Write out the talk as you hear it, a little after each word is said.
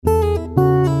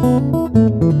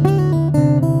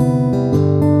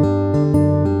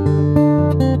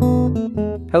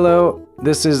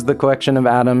This is the collection of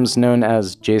atoms known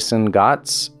as Jason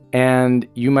Gotts, and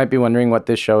you might be wondering what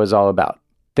this show is all about.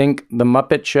 Think The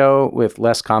Muppet Show with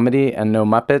less comedy and no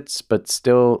Muppets, but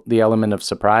still the element of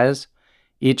surprise.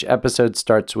 Each episode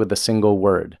starts with a single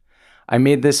word. I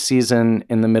made this season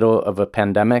in the middle of a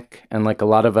pandemic, and like a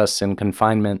lot of us in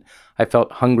confinement, I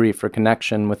felt hungry for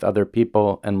connection with other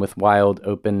people and with wild,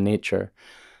 open nature.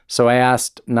 So I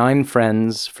asked 9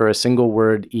 friends for a single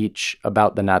word each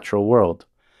about the natural world.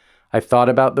 I thought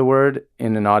about the word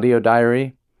in an audio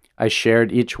diary. I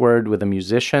shared each word with a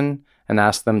musician and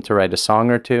asked them to write a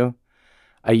song or two.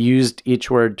 I used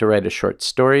each word to write a short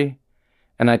story.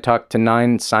 And I talked to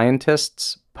 9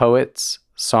 scientists, poets,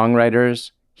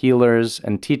 songwriters, healers,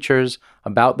 and teachers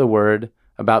about the word,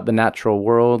 about the natural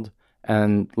world,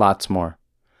 and lots more.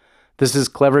 This is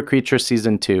Clever Creature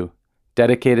Season 2,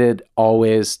 dedicated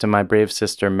always to my brave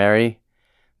sister Mary.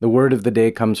 The word of the day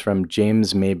comes from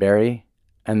James Mayberry,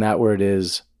 and that word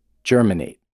is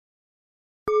germinate.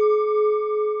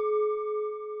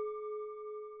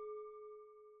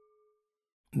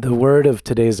 The word of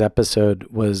today's episode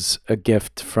was a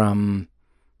gift from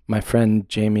my friend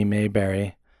Jamie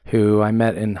Mayberry, who I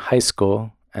met in high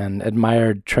school and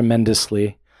admired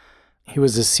tremendously. He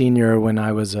was a senior when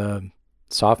I was a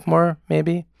sophomore,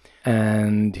 maybe,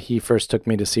 and he first took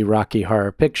me to see Rocky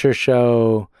Horror Picture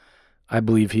Show. I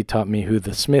believe he taught me who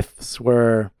the Smiths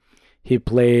were. He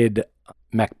played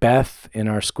Macbeth in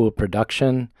our school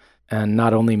production and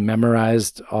not only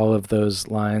memorized all of those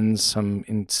lines, some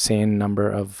insane number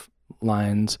of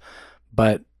lines,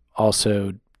 but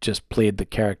also just played the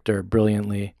character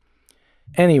brilliantly.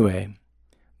 Anyway,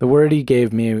 the word he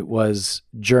gave me was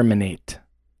germinate.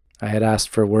 I had asked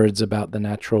for words about the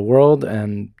natural world,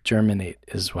 and germinate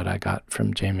is what I got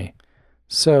from Jamie.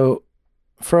 So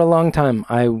for a long time,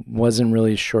 I wasn't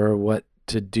really sure what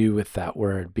to do with that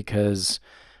word because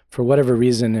for whatever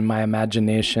reason in my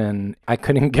imagination, I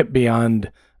couldn't get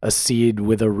beyond a seed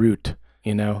with a root,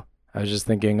 you know? I was just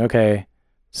thinking, okay,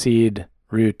 seed,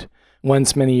 root.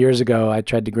 Once many years ago, I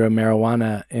tried to grow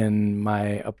marijuana in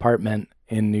my apartment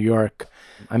in New York.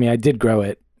 I mean, I did grow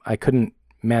it. I couldn't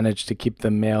manage to keep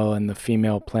the male and the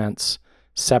female plants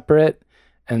separate.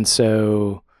 And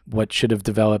so what should have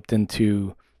developed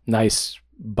into nice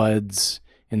buds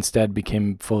instead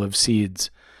became full of seeds.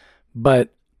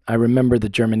 But I remember the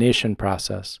germination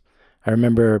process. I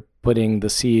remember putting the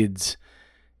seeds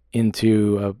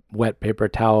into a wet paper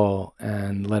towel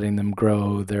and letting them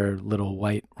grow their little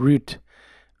white root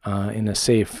in a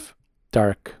safe,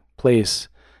 dark place,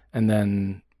 and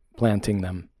then planting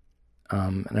them.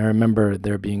 And I remember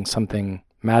there being something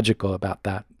magical about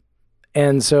that.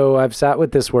 And so I've sat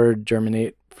with this word,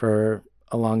 germinate, for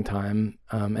a long time.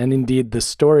 And indeed, the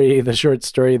short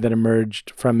story that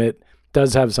emerged from it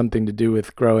does have something to do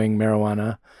with growing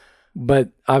marijuana. But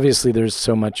obviously, there's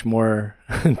so much more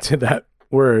to that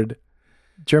word.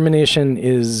 Germination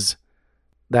is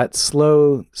that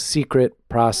slow, secret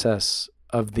process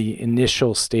of the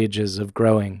initial stages of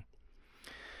growing.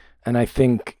 And I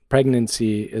think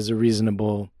pregnancy is a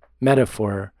reasonable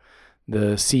metaphor.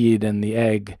 The seed and the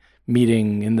egg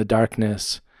meeting in the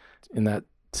darkness, in that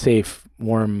safe,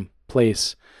 warm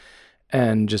place,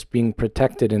 and just being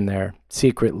protected in there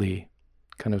secretly,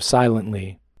 kind of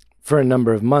silently, for a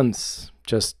number of months,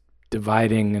 just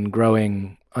dividing and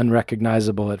growing,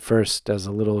 unrecognizable at first as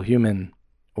a little human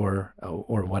or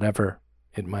whatever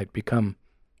it might become.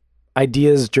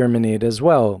 Ideas germinate as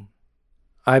well.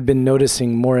 I've been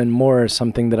noticing more and more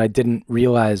something that I didn't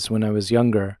realize when I was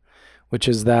younger, which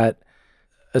is that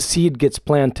a seed gets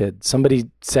planted. Somebody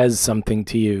says something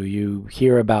to you. You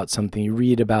hear about something. You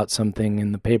read about something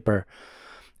in the paper.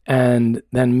 And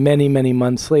then many, many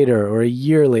months later, or a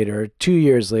year later, or 2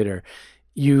 years later,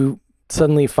 you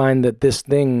suddenly find that this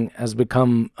thing has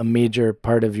become a major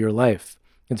part of your life.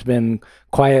 It's been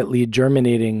quietly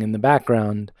germinating in the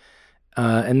background.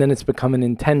 And then it's become an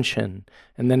intention,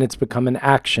 and then it's become an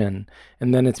action,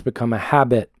 and then it's become a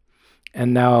habit,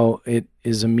 and now it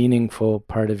is a meaningful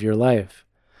part of your life.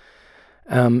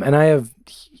 And I have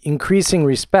increasing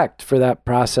respect for that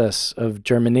process of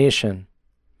germination,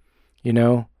 you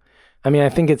know? I mean, I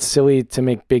think it's silly to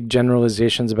make big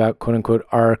generalizations about quote unquote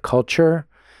our culture,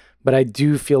 but I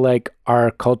do feel like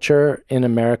our culture in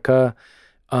America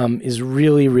is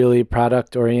really, really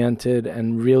product oriented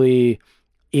and really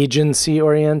agency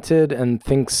oriented and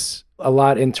thinks a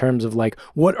lot in terms of like,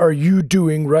 what are you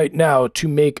doing right now to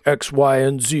make X, Y,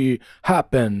 and Z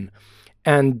happen?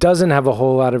 And doesn't have a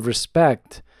whole lot of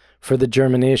respect for the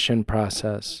germination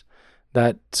process,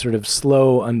 that sort of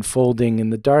slow unfolding in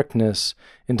the darkness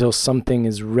until something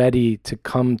is ready to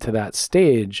come to that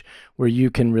stage where you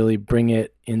can really bring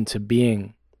it into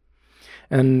being.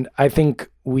 And I think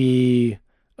we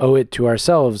owe it to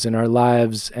ourselves in our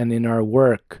lives and in our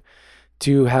work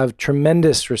to have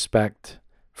tremendous respect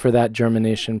for that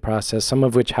germination process, some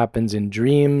of which happens in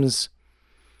dreams,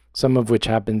 some of which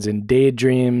happens in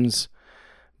daydreams,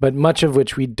 but much of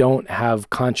which we don't have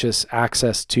conscious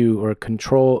access to or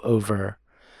control over.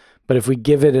 But if we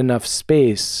give it enough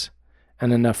space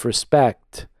and enough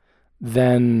respect,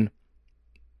 then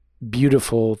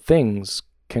beautiful things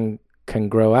can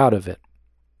grow out of it.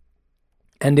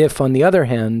 And if, on the other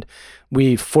hand,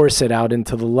 we force it out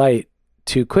into the light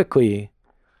too quickly,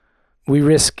 we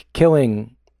risk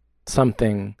killing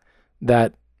something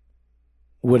that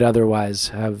would otherwise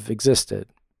have existed.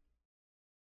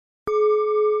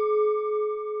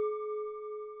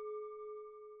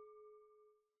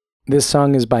 This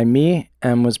song is by me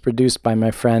and was produced by my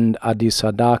friend Adi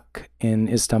Sadak in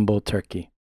Istanbul, Turkey.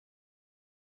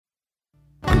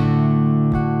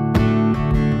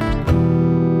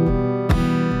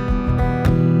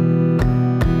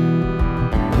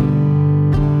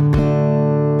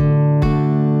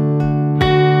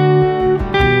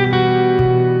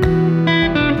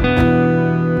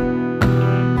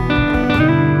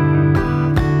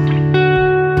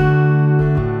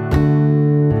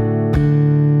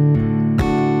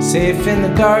 Safe in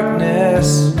the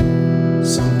darkness,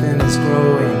 something is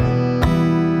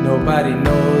growing. Nobody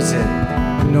knows it,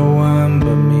 no one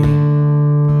but me.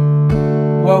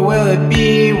 What will it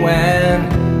be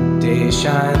when day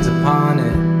shines upon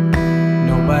it?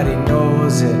 Nobody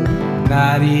knows it,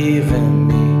 not even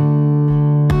me.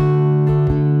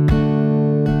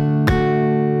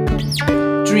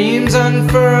 Dreams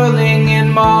unfurling in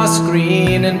moss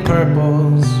green and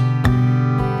purples,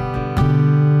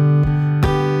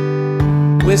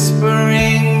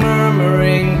 whispering,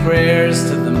 murmuring prayers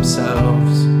to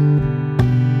themselves.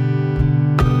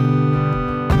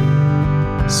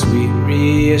 Sweet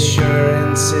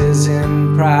reassurances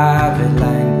in private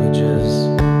languages.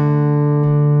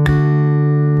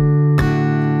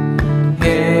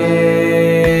 Hey,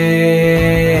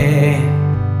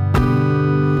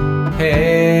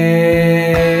 hey,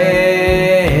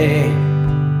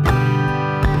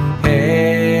 hey,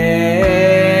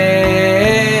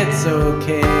 it's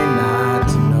okay not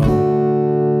to know.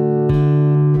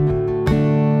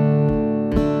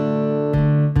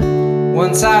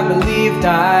 Once I believed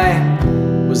I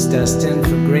was destined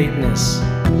for greatness.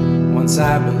 Once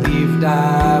I believed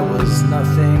I was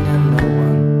nothing and no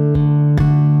one.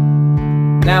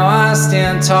 Now I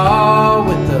stand tall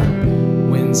with the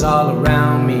winds all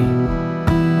around me,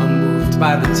 unmoved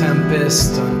by the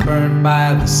tempest, unburnt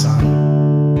by the sun.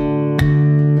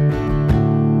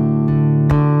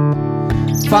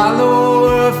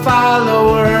 Follower,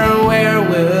 follower, where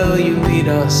will you lead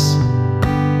us?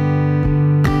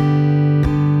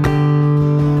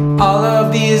 All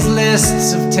of these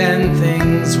lists of 10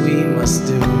 things we must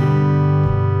do.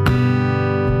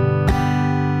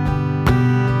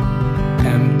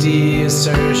 Empty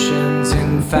assertions,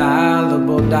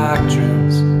 infallible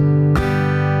doctrines.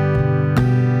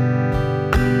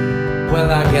 Well,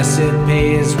 I guess it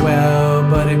pays well,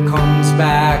 but it comes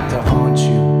back to haunt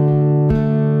you.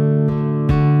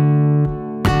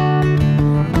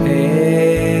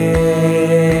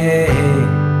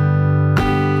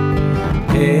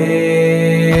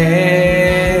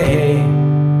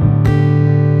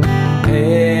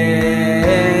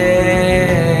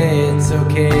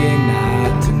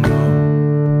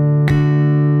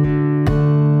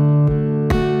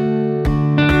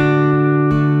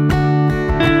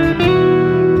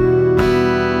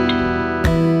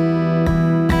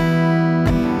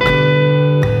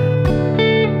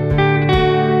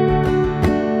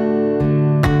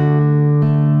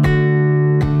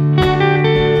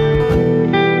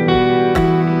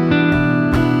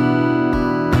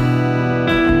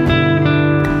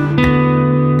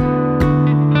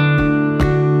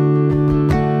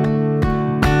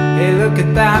 Look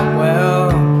at that, well,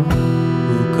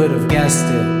 who could have guessed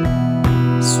it?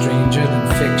 Stranger than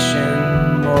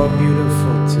fiction, more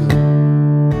beautiful too.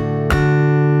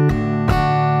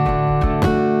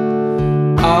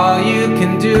 All you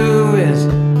can do is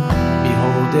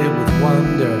behold it with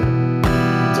wonder.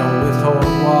 Don't withhold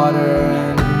water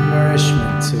and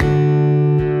nourishment too.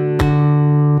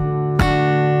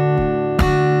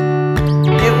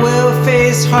 It will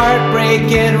face heartbreak,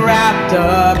 get wrapped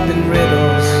up in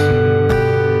riddles.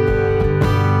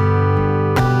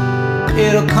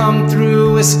 It'll come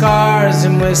through with scars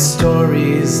and with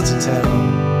stories to tell.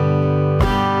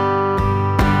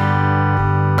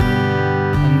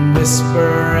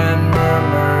 whisper and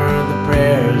murmur the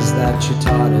prayers that you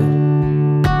taught it.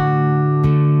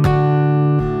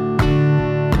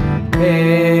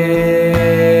 Hey,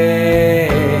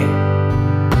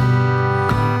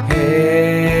 hey,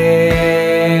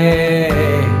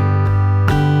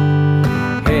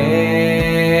 hey,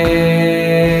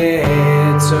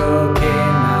 it's okay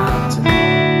not to know.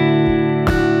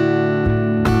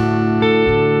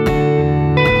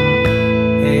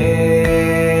 Hey,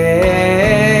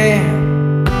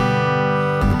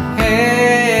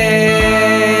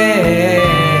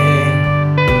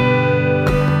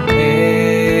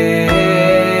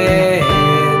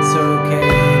 it's okay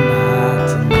not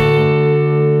to know.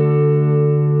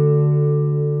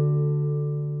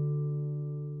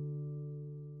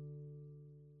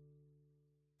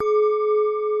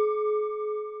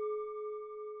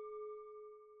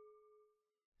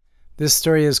 This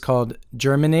story is called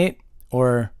Germinate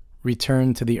or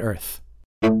Return to the Earth.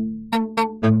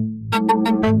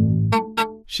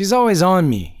 She's always on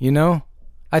me, you know?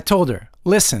 I told her,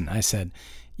 listen, I said,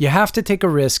 you have to take a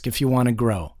risk if you want to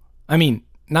grow. I mean,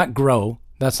 not grow,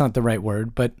 that's not the right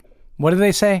word, but what do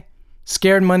they say?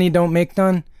 Scared money don't make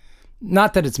none?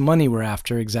 Not that it's money we're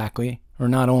after exactly, or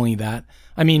not only that.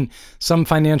 I mean, some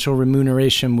financial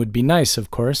remuneration would be nice,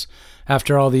 of course,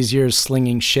 after all these years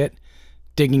slinging shit,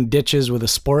 digging ditches with a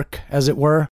spork, as it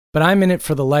were. But I'm in it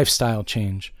for the lifestyle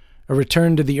change, a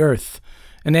return to the earth,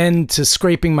 an end to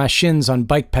scraping my shins on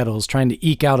bike pedals trying to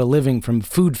eke out a living from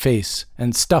Food Face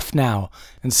and Stuff Now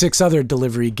and 6 other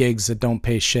delivery gigs that don't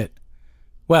pay shit.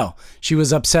 Well, she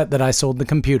was upset that I sold the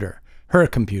computer, her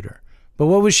computer. But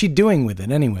what was she doing with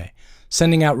it anyway?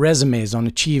 Sending out resumes on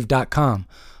Achieve.com,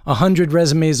 100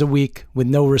 resumes a week with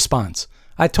no response.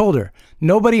 I told her,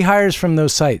 nobody hires from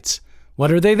those sites. What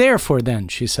are they there for then,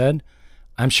 she said.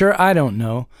 I'm sure I don't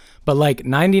know, but like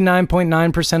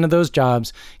 99.9% of those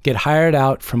jobs get hired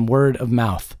out from word of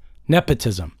mouth.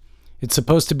 Nepotism. It's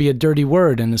supposed to be a dirty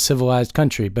word in a civilized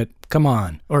country, but come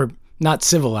on. Or not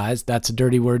civilized, that's a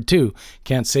dirty word too.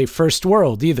 Can't say first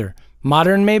world either.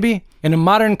 Modern maybe? In a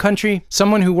modern country,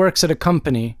 someone who works at a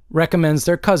company recommends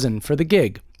their cousin for the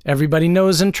gig. Everybody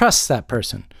knows and trusts that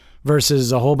person.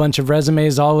 Versus a whole bunch of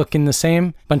resumes all looking the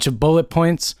same, bunch of bullet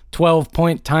points,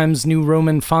 12-point Times New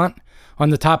Roman font. On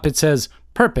the top it says,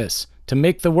 purpose, to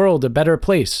make the world a better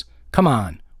place. Come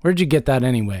on, where'd you get that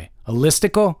anyway? A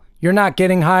listicle? You're not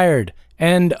getting hired.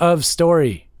 End of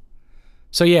story.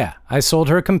 So yeah, I sold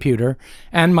her computer,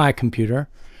 and my computer,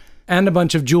 and a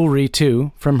bunch of jewelry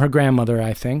too, from her grandmother,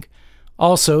 I think.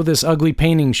 Also, this ugly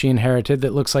painting she inherited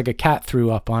that looks like a cat threw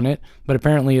up on it, but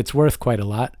apparently it's worth quite a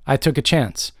lot. I took a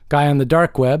chance. Guy on the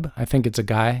dark web, I think it's a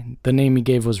guy, the name he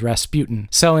gave was Rasputin,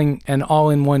 selling an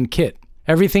all-in-one kit.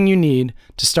 Everything you need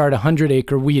to start a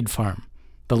 100-acre weed farm.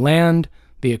 The land,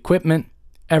 the equipment,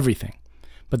 everything.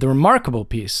 But the remarkable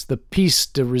piece, the piece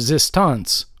de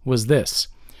resistance, was this.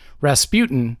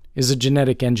 Rasputin is a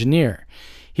genetic engineer.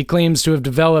 He claims to have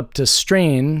developed a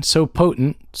strain so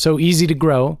potent, so easy to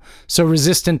grow, so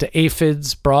resistant to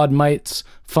aphids, broad mites,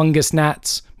 fungus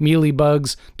gnats,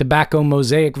 mealybugs, tobacco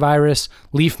mosaic virus,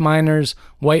 leaf miners,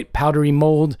 white powdery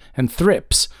mold, and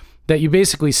thrips, that you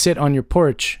basically sit on your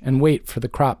porch and wait for the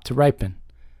crop to ripen.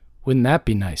 Wouldn't that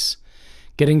be nice?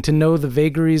 Getting to know the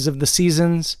vagaries of the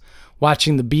seasons,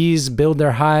 watching the bees build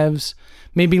their hives,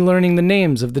 maybe learning the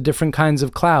names of the different kinds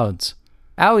of clouds.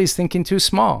 Allie's thinking too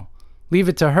small. Leave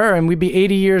it to her and we'd be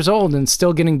 80 years old and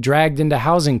still getting dragged into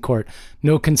housing court.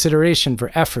 No consideration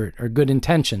for effort or good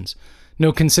intentions.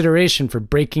 No consideration for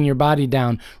breaking your body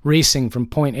down, racing from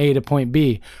point A to point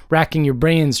B, racking your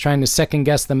brains trying to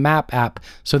second-guess the map app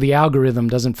so the algorithm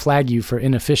doesn't flag you for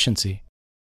inefficiency.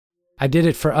 I did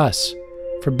it for us,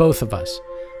 for both of us.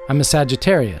 I'm a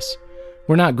Sagittarius.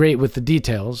 We're not great with the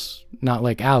details, not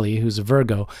like Allie, who's a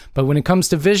Virgo, but when it comes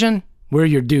to vision, we're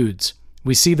your dudes.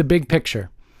 We see the big picture.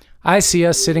 I see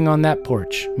us sitting on that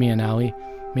porch, me and Allie.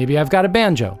 Maybe I've got a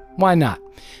banjo. Why not?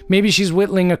 Maybe she's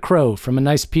whittling a crow from a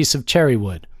nice piece of cherry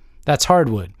wood. That's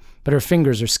hardwood, but her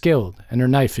fingers are skilled and her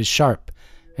knife is sharp,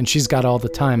 and she's got all the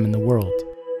time in the world.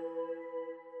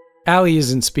 Allie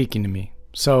isn't speaking to me,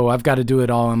 so I've got to do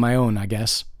it all on my own, I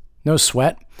guess. No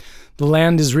sweat. The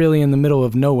land is really in the middle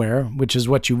of nowhere, which is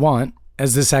what you want,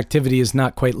 as this activity is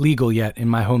not quite legal yet in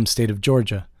my home state of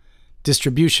Georgia.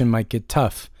 Distribution might get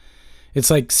tough. It's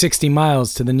like 60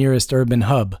 miles to the nearest urban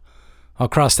hub. I'll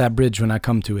cross that bridge when I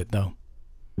come to it, though.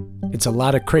 It's a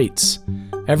lot of crates.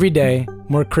 Every day,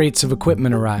 more crates of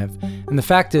equipment arrive, and the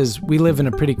fact is, we live in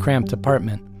a pretty cramped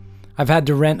apartment. I've had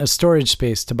to rent a storage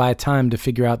space to buy time to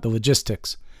figure out the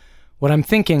logistics. What I'm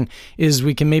thinking is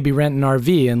we can maybe rent an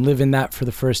RV and live in that for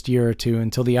the first year or two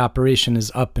until the operation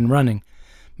is up and running.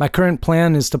 My current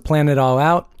plan is to plan it all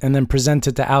out and then present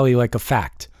it to Allie like a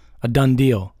fact, a done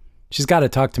deal. She's got to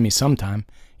talk to me sometime,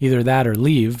 either that or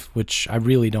leave, which I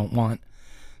really don't want.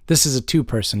 This is a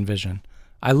two-person vision.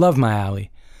 I love my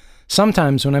Allie.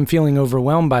 Sometimes when I'm feeling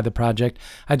overwhelmed by the project,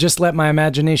 I just let my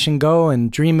imagination go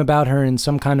and dream about her in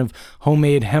some kind of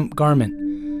homemade hemp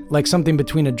garment, like something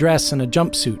between a dress and a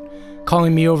jumpsuit,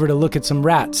 calling me over to look at some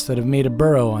rats that have made a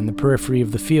burrow on the periphery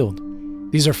of the field.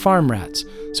 These are farm rats,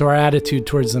 so our attitude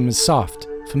towards them is soft,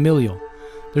 familial.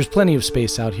 There's plenty of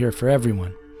space out here for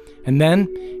everyone. And then,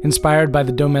 inspired by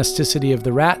the domesticity of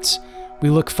the rats, we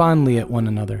look fondly at one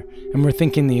another, and we're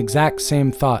thinking the exact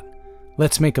same thought.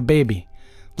 Let's make a baby.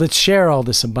 Let's share all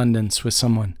this abundance with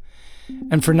someone.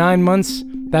 And for 9 months,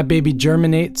 that baby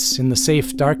germinates in the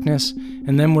safe darkness,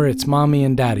 and then we're its mommy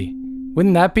and daddy.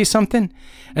 Wouldn't that be something?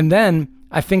 And then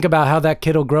I think about how that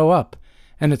kid'll grow up.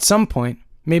 And at some point,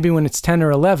 maybe when it's 10 or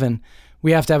 11,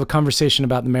 we have to have a conversation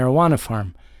about the marijuana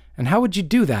farm. And how would you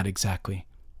do that exactly?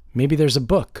 Maybe there's a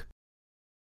book.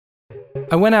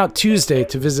 I went out Tuesday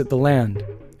to visit the land.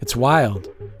 It's wild,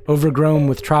 overgrown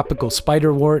with tropical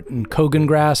spiderwort and kogan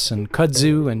grass and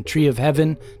kudzu and tree of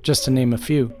heaven, just to name a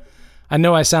few. I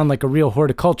know I sound like a real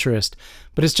horticulturist,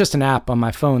 but it's just an app on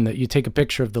my phone that you take a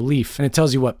picture of the leaf and it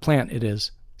tells you what plant it is.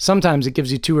 Sometimes it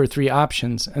gives you 2 or 3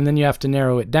 options, and then you have to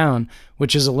narrow it down,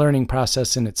 which is a learning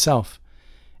process in itself.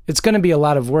 It's going to be a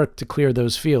lot of work to clear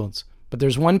those fields, but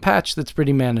there's one patch that's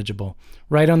pretty manageable,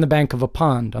 right on the bank of a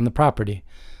pond on the property.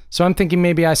 So I'm thinking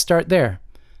maybe I start there.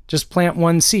 Just plant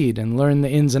one seed and learn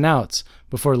the ins and outs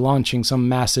before launching some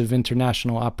massive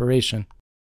international operation.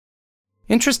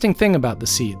 Interesting thing about the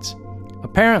seeds.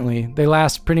 Apparently, they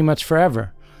last pretty much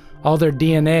forever. All their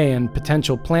DNA and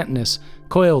potential plantness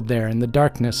coiled there in the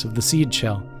darkness of the seed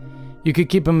shell. You could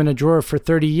keep them in a drawer for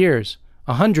 30 years,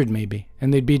 100 maybe,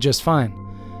 and they'd be just fine.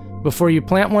 Before you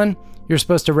plant one, you're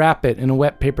supposed to wrap it in a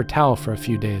wet paper towel for a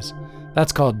few days.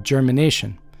 That's called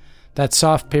germination. That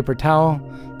soft paper towel,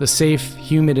 the safe,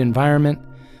 humid environment,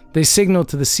 they signal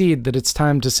to the seed that it's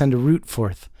time to send a root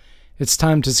forth. It's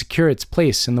time to secure its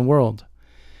place in the world.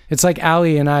 It's like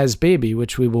Allie and I's baby,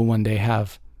 which we will one day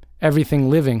have. Everything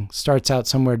living starts out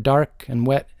somewhere dark and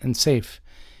wet and safe.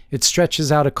 It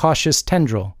stretches out a cautious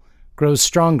tendril, grows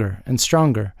stronger and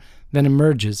stronger, then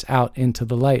emerges out into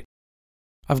the light.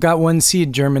 I've got one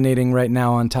seed germinating right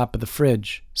now on top of the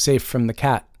fridge, safe from the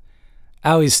cat.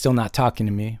 Allie's still not talking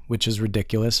to me, which is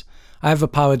ridiculous. I have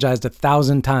apologized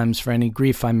 1,000 times for any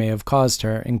grief I may have caused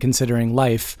her in considering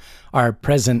life, our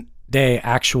present-day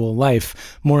actual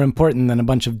life, more important than a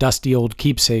bunch of dusty old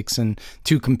keepsakes and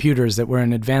 2 computers that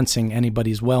weren't advancing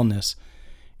anybody's wellness.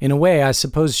 In a way, I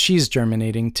suppose she's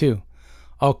germinating too,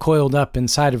 all coiled up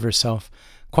inside of herself,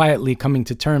 quietly coming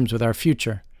to terms with our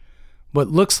future. What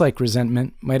looks like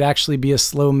resentment might actually be a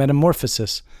slow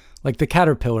metamorphosis, like the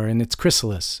caterpillar in its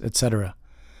chrysalis, etc.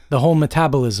 The whole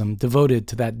metabolism devoted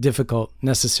to that difficult,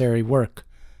 necessary work.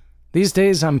 These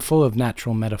days, I'm full of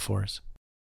natural metaphors.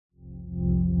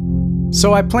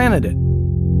 So I planted it,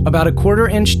 about a 1/4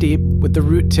 inch deep with the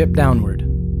root tip downward.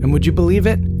 And would you believe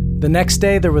it? The next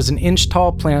day, there was an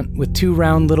inch-tall plant with 2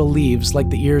 round little leaves like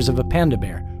the ears of a panda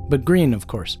bear, but green, of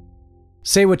course.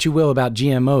 Say what you will about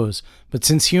GMOs, but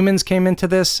since humans came into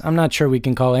this, I'm not sure we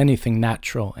can call anything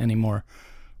natural anymore.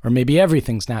 Or maybe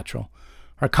everything's natural.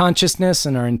 Our consciousness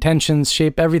and our intentions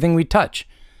shape everything we touch.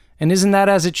 And isn't that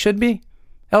as it should be?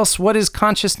 Else, what is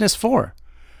consciousness for?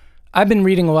 I've been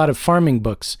reading a lot of farming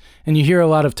books, and you hear a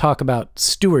lot of talk about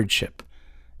stewardship.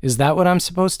 Is that what I'm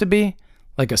supposed to be?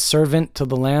 Like a servant to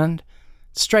the land?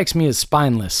 It strikes me as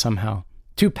spineless somehow.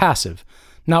 Too passive.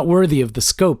 Not worthy of the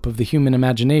scope of the human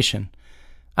imagination.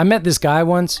 I met this guy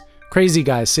once, crazy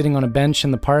guy sitting on a bench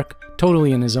in the park,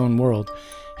 totally in his own world.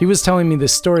 He was telling me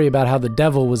this story about how the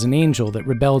devil was an angel that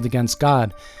rebelled against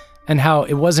God, and how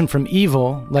it wasn't from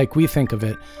evil, like we think of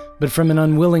it, but from an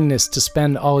unwillingness to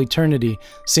spend all eternity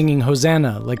singing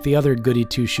Hosanna like the other goody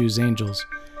two-shoes angels.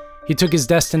 He took his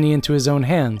destiny into his own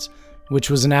hands, which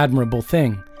was an admirable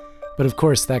thing, but of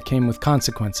course that came with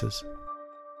consequences.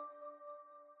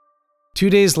 2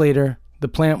 days later, the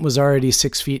plant was already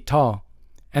 6 feet tall,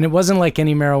 and it wasn't like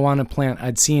any marijuana plant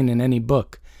I'd seen in any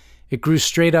book. It grew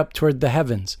straight up toward the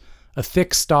heavens, a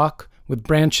thick stalk with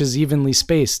branches evenly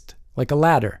spaced, like a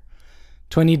ladder.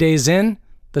 20 days in,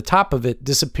 the top of it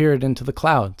disappeared into the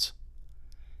clouds.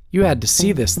 You had to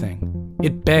see this thing.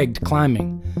 It begged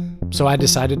climbing, so I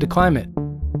decided to climb it.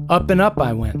 Up and up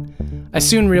I went. I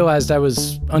soon realized I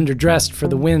was underdressed for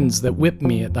the winds that whipped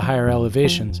me at the higher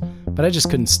elevations, but I just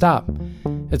couldn't stop.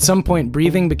 At some point,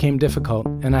 breathing became difficult,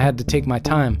 and I had to take my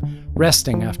time,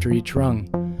 resting after each rung.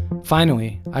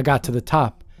 Finally, I got to the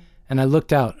top, and I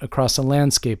looked out across a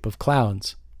landscape of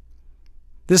clouds.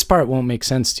 This part won't make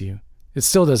sense to you. It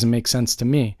still doesn't make sense to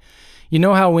me. You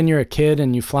know how when you're a kid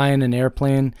and you fly in an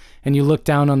airplane and you look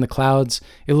down on the clouds,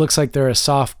 it looks like they're a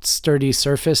soft, sturdy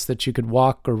surface that you could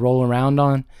walk or roll around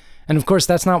on? And of course,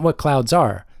 that's not what clouds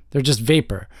are. They're just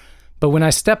vapor. But when I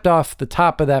stepped off the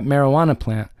top of that marijuana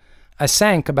plant, I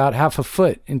sank about half a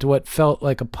foot into what felt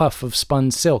like a puff of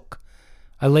spun silk.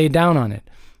 I lay down on it,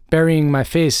 burying my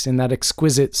face in that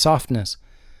exquisite softness.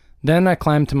 Then I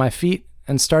climbed to my feet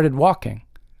and started walking.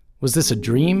 Was this a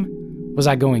dream? Was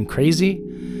I going crazy?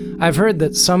 I've heard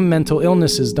that some mental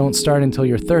illnesses don't start until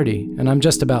you're 30, and I'm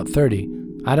just about 30.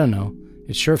 I don't know.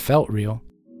 It sure felt real.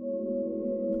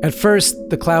 At first,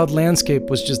 the cloud landscape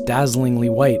was just dazzlingly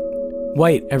white.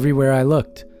 White everywhere I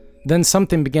looked. Then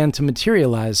something began to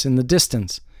materialize in the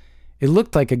distance. It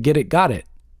looked like a Get It Got It.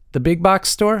 The big box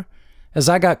store? As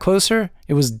I got closer,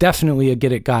 it was definitely a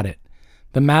Get It Got It.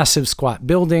 The massive squat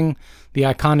building, the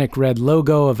iconic red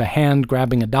logo of a hand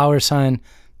grabbing a dollar sign.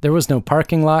 There was no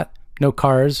parking lot, no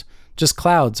cars, just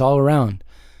clouds all around.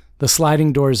 The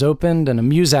sliding doors opened and a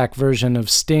Muzak version of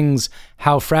Sting's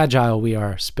How Fragile We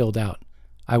Are spilled out.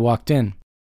 I walked in.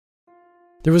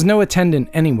 There was no attendant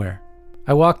anywhere.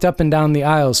 I walked up and down the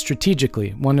aisles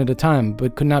strategically, one at a time,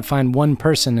 but could not find one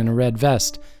person in a red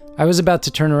vest. I was about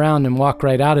to turn around and walk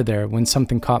right out of there when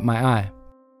something caught my eye.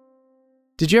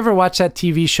 Did you ever watch that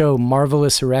TV show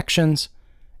Marvelous Erections?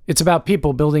 It's about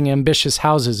people building ambitious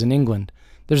houses in England.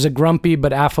 There's a grumpy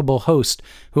but affable host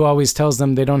who always tells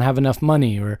them they don't have enough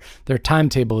money or their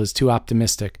timetable is too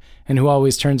optimistic, and who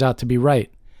always turns out to be right.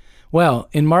 Well,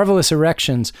 in Marvelous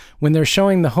Erections, when they're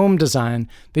showing the home design,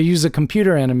 they use a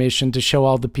computer animation to show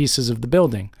all the pieces of the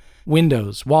building.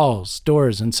 Windows, walls,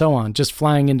 doors, and so on, just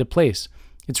flying into place.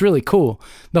 It's really cool.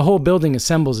 The whole building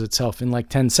assembles itself in like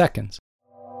 10 seconds.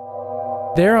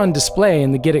 There on display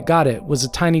in the Get It Got It was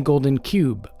a tiny golden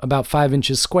cube, about 5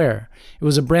 inches square. It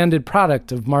was a branded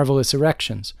product of Marvelous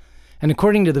Erections. And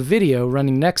according to the video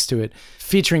running next to it,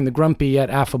 featuring the grumpy yet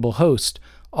affable host,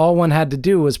 all one had to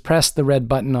do was press the red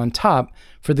button on top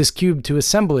for this cube to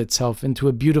assemble itself into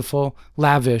a beautiful,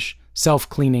 lavish,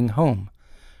 self-cleaning home.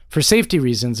 For safety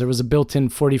reasons, there was a built-in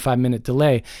 45-minute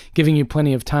delay, giving you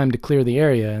plenty of time to clear the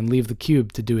area and leave the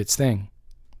cube to do its thing.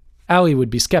 Allie would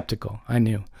be skeptical, I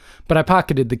knew, but I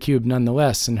pocketed the cube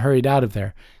nonetheless and hurried out of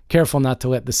there, careful not to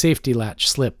let the safety latch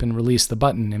slip and release the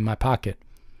button in my pocket.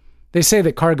 They say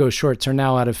that cargo shorts are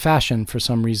now out of fashion for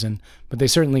some reason, but they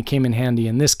certainly came in handy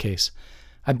in this case.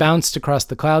 I bounced across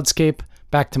the cloudscape,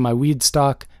 back to my weed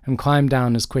stalk, and climbed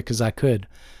down as quick as I could.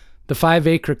 The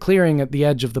 5-acre clearing at the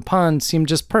edge of the pond seemed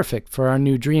just perfect for our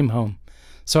new dream home,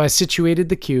 so I situated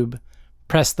the cube,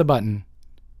 pressed the button,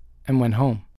 and went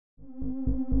home.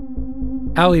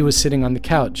 Allie was sitting on the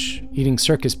couch, eating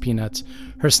circus peanuts,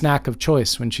 her snack of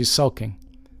choice when she's sulking.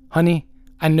 "Honey,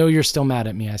 I know you're still mad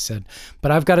at me," I said,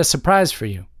 "but I've got a surprise for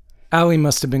you." Allie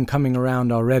must have been coming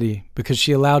around already, because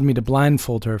she allowed me to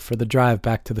blindfold her for the drive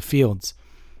back to the fields.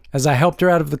 As I helped her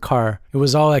out of the car, it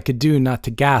was all I could do not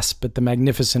to gasp at the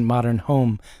magnificent modern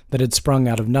home that had sprung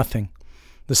out of nothing.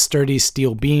 The sturdy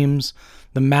steel beams,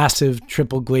 the massive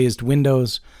triple-glazed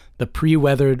windows, the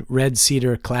pre-weathered red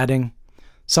cedar cladding.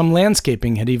 Some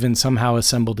landscaping had even somehow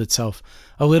assembled itself.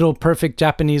 A little perfect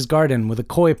Japanese garden with a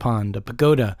koi pond, a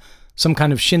pagoda, some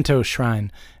kind of Shinto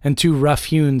shrine, and 2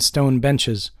 rough-hewn stone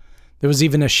benches. There was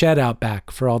even a shed out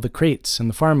back for all the crates and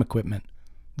the farm equipment.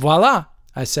 "Voila!"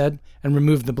 I said, and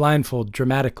removed the blindfold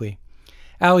dramatically.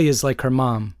 Allie is like her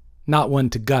mom, not one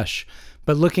to gush,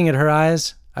 but looking at her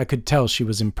eyes, I could tell she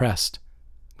was impressed.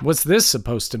 "What's this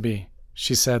supposed to be?"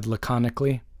 she said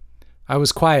laconically. I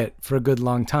was quiet for a good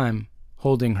long time,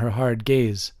 holding her hard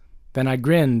gaze. Then I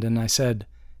grinned and I said,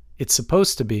 "It's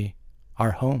supposed to be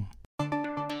our home."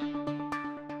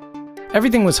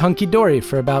 Everything was hunky-dory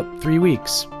for about 3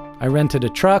 weeks. I rented a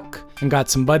truck and got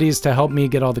some buddies to help me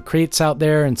get all the crates out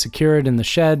there and secured in the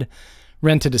shed,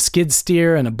 rented a skid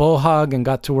steer and a bull hog and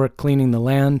got to work cleaning the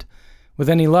land. With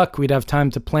any luck, we'd have time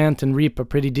to plant and reap a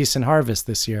pretty decent harvest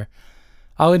this year.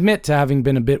 I'll admit to having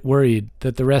been a bit worried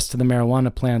that the rest of the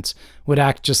marijuana plants would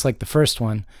act just like the first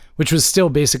one, which was still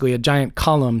basically a giant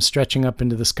column stretching up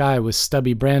into the sky with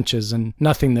stubby branches and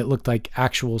nothing that looked like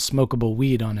actual smokable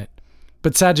weed on it.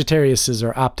 But Sagittariuses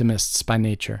are optimists by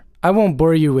nature. I won't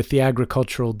bore you with the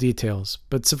agricultural details,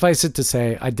 but suffice it to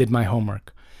say I did my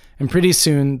homework. And pretty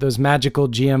soon, those magical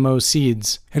GMO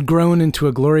seeds had grown into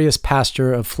a glorious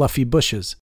pasture of fluffy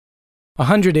bushes.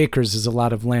 100 acres is a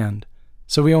lot of land,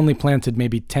 so we only planted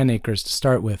maybe 10 acres to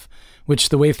start with, which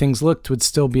the way things looked would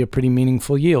still be a pretty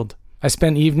meaningful yield. I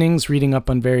spent evenings reading up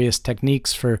on various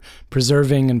techniques for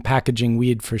preserving and packaging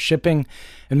weed for shipping,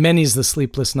 and many's the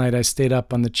sleepless night I stayed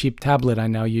up on the cheap tablet I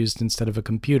now used instead of a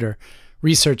computer,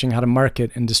 researching how to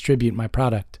market and distribute my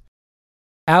product.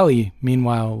 Allie,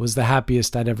 meanwhile, was the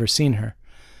happiest I'd ever seen her.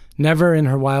 Never in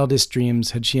her wildest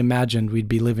dreams had she imagined we'd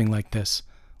be living like this.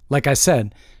 Like I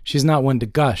said, she's not one to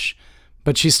gush,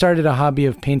 but she started a hobby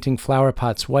of painting flower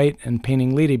pots white and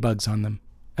painting ladybugs on them.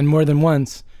 And more than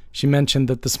once, she mentioned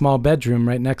that the small bedroom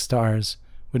right next to ours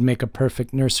would make a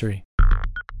perfect nursery.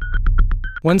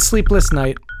 One sleepless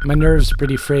night, my nerves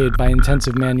pretty frayed by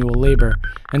intensive manual labor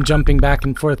and jumping back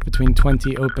and forth between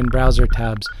 20 open browser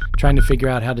tabs, trying to figure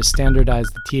out how to standardize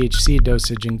the THC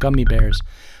dosage in gummy bears,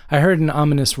 I heard an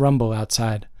ominous rumble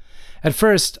outside. At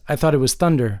first, I thought it was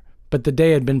thunder, but the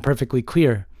day had been perfectly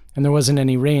clear, and there wasn't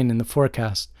any rain in the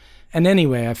forecast. And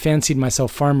anyway, I fancied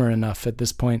myself farmer enough at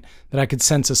this point that I could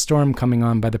sense a storm coming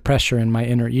on by the pressure in my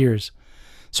inner ears.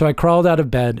 So I crawled out of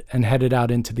bed and headed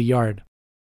out into the yard.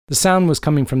 The sound was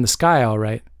coming from the sky, all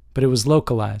right, but it was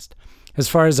localized. As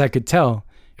far as I could tell,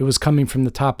 it was coming from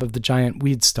the top of the giant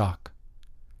weed stalk.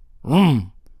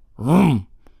 "Rum, rum,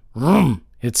 rum,"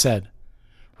 it said.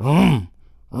 "Rum,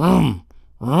 rum,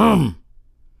 rum."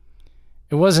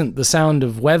 It wasn't the sound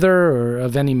of weather or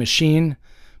of any machine,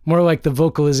 more like the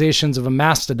vocalizations of a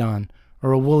mastodon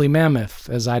or a woolly mammoth,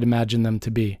 as I'd imagine them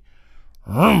to be.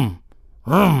 "Rum,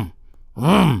 rum,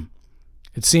 rum."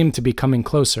 It seemed to be coming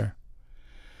closer.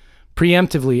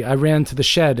 Preemptively, I ran to the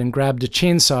shed and grabbed a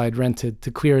chainsaw I'd rented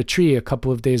to clear a tree a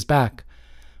couple of days back.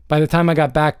 By the time I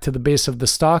got back to the base of the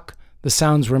stalk, the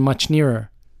sounds were much nearer.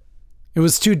 It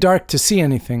was too dark to see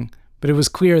anything, but it was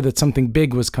clear that something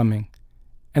big was coming.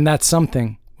 And that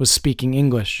something was speaking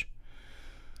English.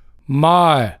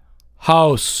 "My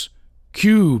house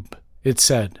cube," it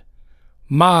said.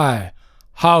 "My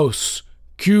house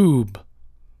cube."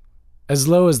 As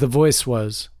low as the voice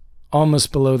was,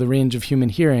 almost below the range of human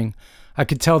hearing, I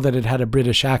could tell that it had a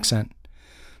British accent.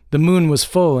 The moon was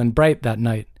full and bright that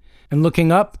night, and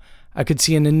looking up, I could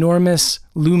see an enormous,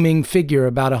 looming figure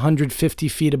about 150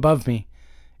 feet above me.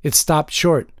 It stopped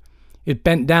short. It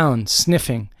bent down,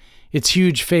 sniffing, its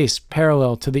huge face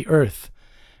parallel to the earth.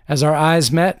 As our eyes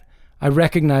met, I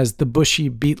recognized the bushy,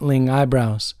 beetling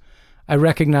eyebrows. I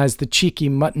recognized the cheeky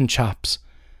mutton chops.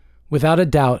 Without a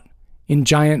doubt, in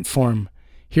giant form,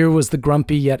 here was the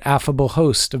grumpy yet affable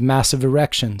host of massive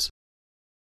erections.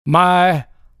 "My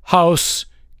house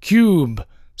cube,"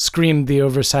 screamed the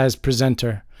oversized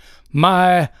presenter.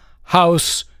 "My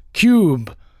house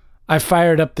cube." I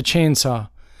fired up the chainsaw.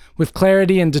 With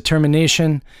clarity and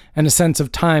determination, and a sense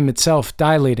of time itself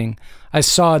dilating, I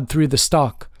sawed through the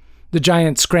stalk. The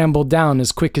giant scrambled down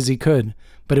as quick as he could,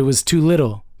 but it was too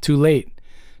little, too late.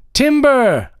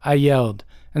 "Timber!" I yelled,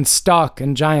 and stalk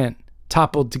and giant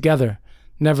toppled together,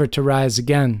 never to rise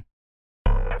again.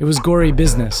 It was gory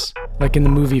business, like in the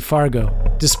movie Fargo,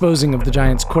 disposing of the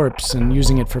giant's corpse and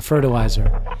using it for fertilizer.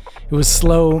 It was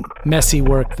slow, messy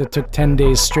work that took 10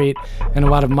 days straight and a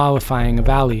lot of mollifying of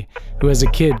Allie, who as a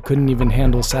kid couldn't even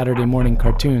handle Saturday morning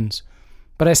cartoons.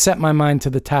 But I set my mind to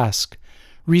the task,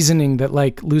 reasoning that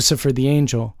like Lucifer the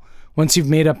angel, once you've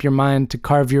made up your mind to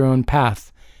carve your own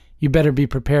path, you better be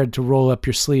prepared to roll up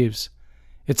your sleeves.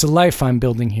 It's a life I'm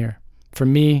building here, for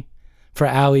me, for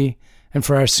Allie, and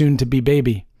for our soon-to-be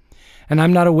baby. And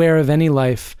I'm not aware of any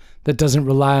life that doesn't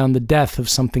rely on the death of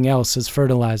something else as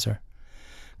fertilizer.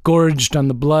 Gorged on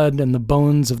the blood and the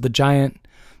bones of the giant,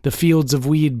 the fields of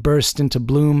weed burst into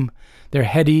bloom, their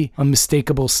heady,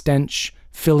 unmistakable stench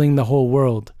filling the whole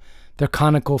world, their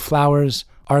conical flowers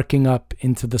arcing up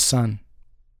into the sun.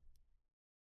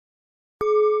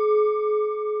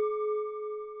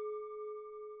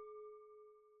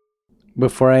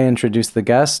 Before I introduce the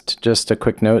guest, just a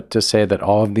quick note to say that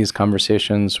all of these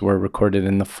conversations were recorded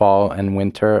in the fall and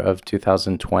winter of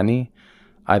 2020,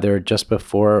 either just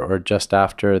before or just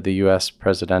after the US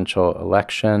presidential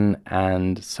election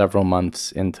and several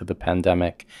months into the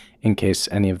pandemic, in case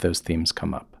any of those themes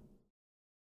come up.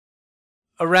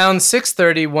 Around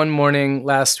 6:30 one morning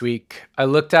last week, I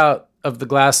looked out of the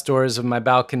glass doors of my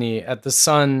balcony at the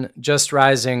sun just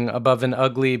rising above an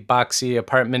ugly, boxy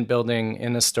apartment building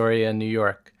in Astoria, New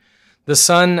York. The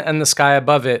sun and the sky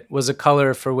above it was a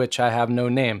color for which I have no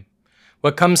name.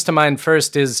 What comes to mind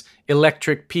first is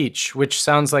Electric Peach, which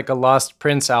sounds like a Lost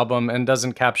Prince album and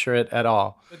doesn't capture it at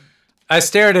all. I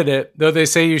stared at it, though they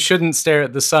say you shouldn't stare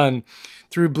at the sun,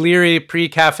 through bleary,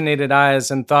 pre-caffeinated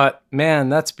eyes and thought, man,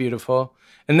 that's beautiful.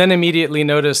 And then immediately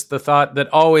noticed the thought that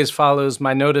always follows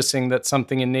my noticing that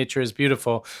something in nature is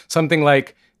beautiful. Something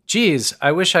like, Geez,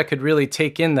 I wish I could really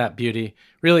take in that beauty,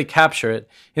 really capture it.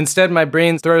 Instead, my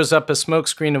brain throws up a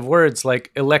smokescreen of words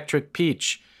like electric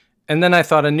peach. And then I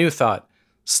thought a new thought.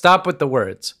 Stop with the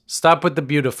words. Stop with the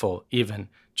beautiful, even.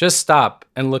 Just stop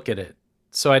and look at it.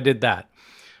 So I did that.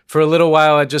 For a little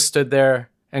while, I just stood there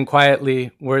and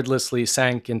quietly, wordlessly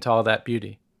sank into all that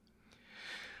beauty.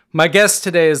 My guest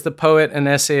today is the poet and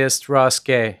essayist Ross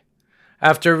Gay.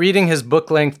 After reading his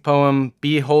book-length poem,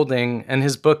 Beholding, and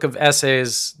his book of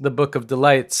essays, The Book of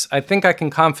Delights, I think I can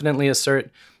confidently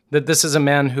assert that this is a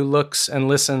man who looks and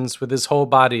listens with his whole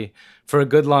body for a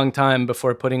good long time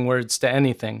before putting words to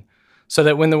anything, so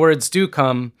that when the words do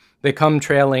come, they come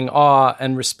trailing awe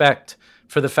and respect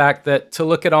for the fact that to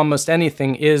look at almost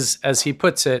anything is, as he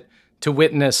puts it, to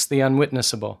witness the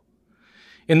unwitnessable.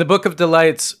 In the Book of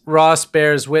Delights, Ross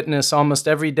bears witness almost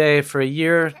every day for a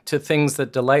year to things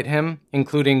that delight him,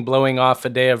 including blowing off a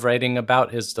day of writing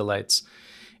about his delights.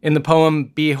 In the poem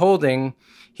Beholding,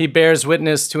 he bears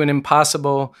witness to an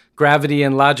impossible, gravity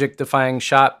and logic-defying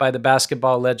shot by the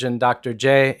basketball legend Dr.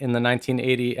 J in the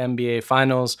 1980 NBA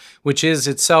Finals, which is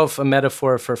itself a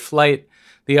metaphor for flight,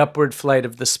 the upward flight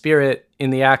of the spirit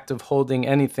in the act of holding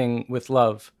anything with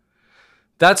love.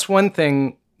 That's one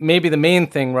thing, maybe the main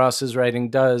thing Ross's writing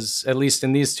does, at least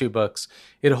in these two books.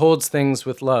 It holds things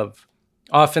with love.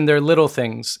 Often they're little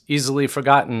things, easily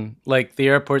forgotten, like the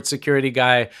airport security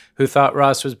guy who thought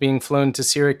Ross was being flown to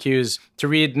Syracuse to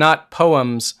read not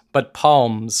poems, but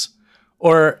palms.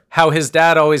 Or how his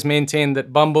dad always maintained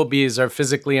that bumblebees are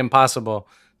physically impossible,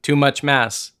 too much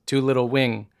mass, too little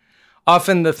wing.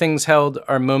 Often the things held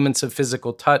are moments of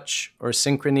physical touch or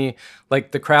synchrony,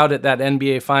 like the crowd at that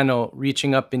NBA final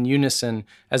reaching up in unison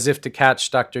as if to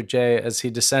catch Dr. J as he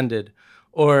descended,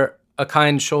 or a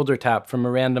kind shoulder tap from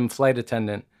a random flight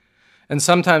attendant. And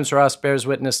sometimes Ross bears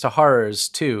witness to horrors,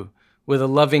 too, with a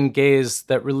loving gaze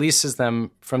that releases them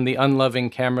from the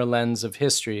unloving camera lens of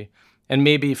history and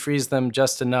maybe frees them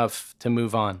just enough to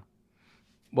move on.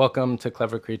 Welcome to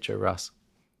Clever Creature, Ross.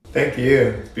 Thank you.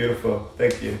 It's beautiful.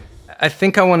 Thank you. I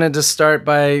think I wanted to start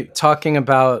by talking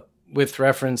about, with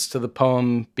reference to the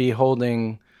poem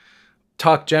Beholding,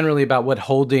 talk generally about what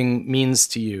holding means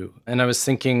to you. And I was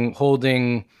thinking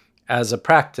holding as a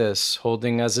practice,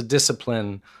 holding as a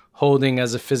discipline, holding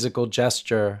as a physical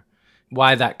gesture,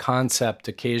 why that concept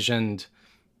occasioned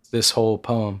this whole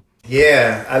poem.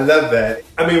 Yeah, I love that.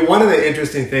 I mean, one of the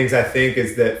interesting things I think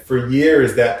is that for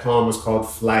years that poem was called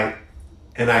Flight.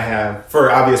 And I have, for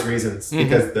obvious reasons,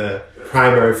 because the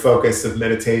primary focus of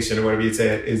meditation, or whatever you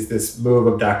say, is this move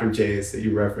of Dr. J's that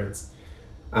you referenced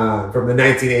from the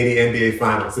 1980 NBA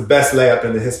Finals, the best layup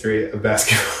in the history of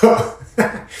basketball,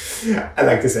 I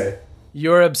like to say.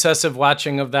 Your obsessive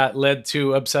watching of that led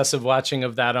to obsessive watching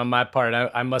of that on my part.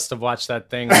 I must have watched that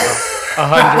thing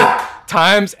 100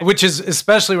 times, which is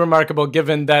especially remarkable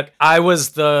given that I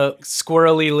was the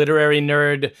squirrely literary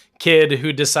nerd kid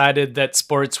who decided that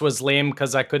sports was lame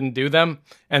because I couldn't do them,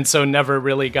 and so never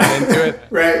really got into it.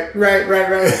 Right.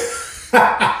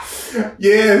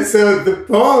 Yeah, so the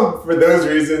poem, for those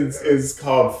reasons, is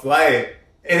called Flight.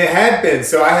 And it had been,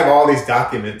 so I have all these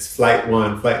documents, Flight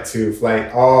 1, Flight 2,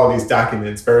 Flight, all these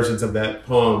documents, versions of that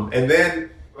poem. And then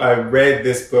I read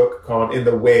this book called In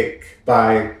the Wake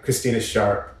by Christina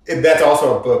Sharp. And that's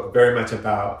also a book very much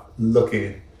about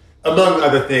looking. Among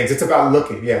other things, it's about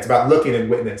looking. Yeah, it's about looking and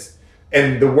witness.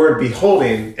 And the word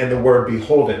beholding and the word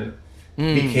beholden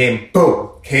came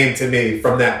to me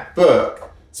from that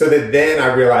book. So that then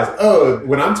I realized,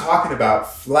 when I'm talking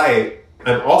about flight,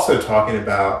 I'm also talking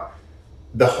about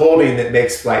the holding that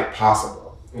makes flight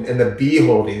possible and the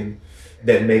beholding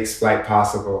that makes flight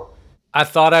possible. I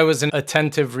thought I was an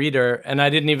attentive reader, and I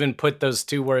didn't even put those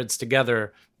two words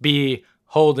together,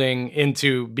 beholding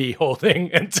into beholding,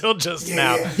 until just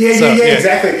now. Yeah,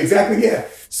 exactly. Yeah.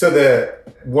 So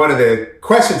one of the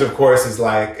questions, of course, is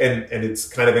like, and it's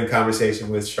kind of in conversation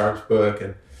with Sharp's book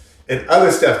and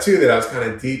other stuff too that I was kind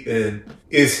of deep in,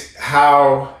 is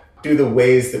how do the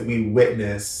ways that we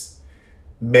witness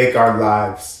make our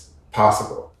lives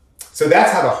possible? So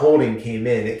that's how the holding came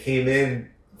in. It came in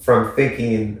from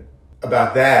thinking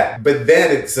about that, but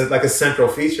then it's like a central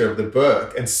feature of the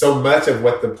book. And so much of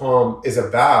what the poem is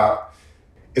about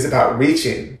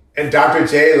reaching. And Dr.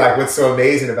 J, like what's so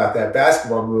amazing about that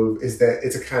basketball move is that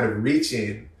it's a kind of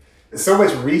reaching. So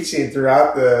much reaching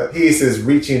throughout the piece is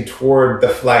reaching toward the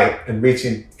flight and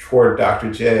reaching toward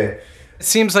Dr. J. It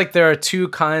seems like there are two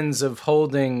kinds of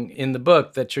holding in the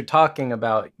book that you're talking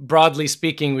about. Broadly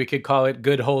speaking, we could call it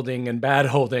good holding and bad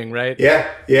holding, right?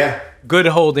 Yeah. Good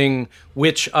holding,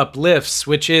 which uplifts,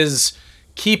 which is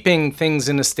keeping things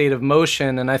in a state of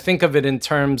motion. And I think of it in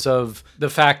terms of the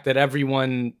fact that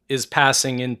everyone is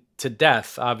passing into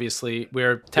death. Obviously,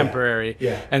 we're temporary.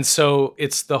 Yeah. And so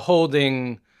it's the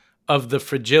holding of the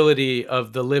fragility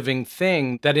of the living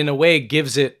thing that in a way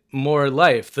gives it more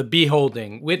life, the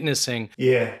beholding, witnessing.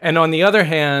 Yeah. And on the other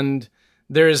hand,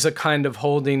 there is a kind of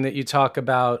holding that you talk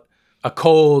about, a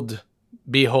cold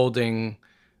beholding,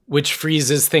 which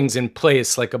freezes things in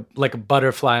place like a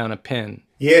butterfly on a pin.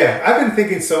 Yeah, I've been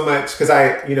thinking so much because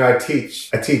I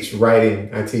teach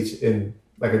writing. I teach in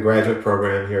like a graduate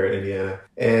program here at Indiana.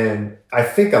 And I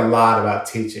think a lot about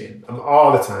teaching. I'm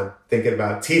all the time thinking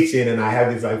about teaching, and I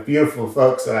have these like beautiful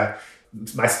folks,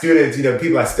 my students,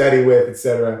 people I study with,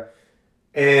 etc.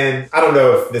 And I don't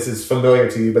know if this is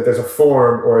familiar to you, but there's a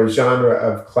form or a genre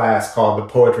of class called the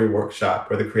poetry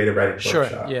workshop or the creative writing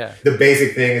workshop. Yeah. The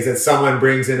basic thing is that someone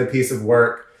brings in a piece of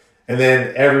work and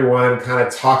then everyone kind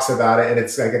of talks about it, and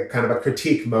it's like a kind of a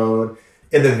critique mode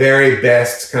in the very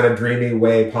best kind of dreamy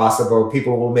way possible.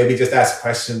 People will maybe just ask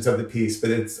questions of the piece, but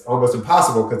it's almost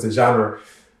impossible because the genre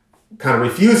kind of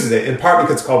refuses it, in part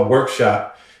because it's called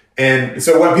workshop. And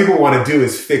so what people want to do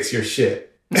is fix your shit.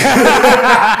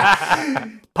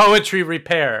 Poetry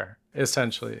repair,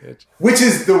 essentially. Which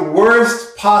is the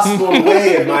worst possible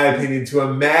way, in my opinion, to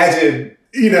imagine,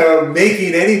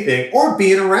 making anything or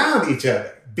being around each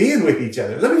other, being with each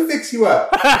other. Let me fix you up.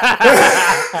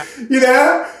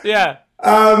 Yeah.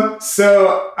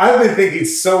 So I've been thinking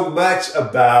so much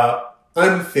about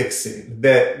unfixing,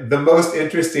 that the most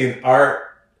interesting art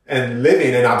and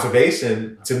living and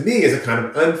observation to me is a kind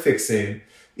of unfixing.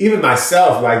 Even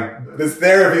myself, like this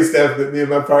therapy stuff that me and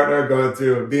my partner are going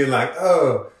through, being like,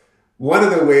 one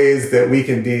of the ways that we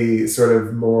can be sort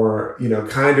of more,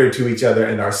 kinder to each other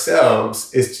and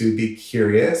ourselves is to be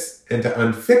curious and to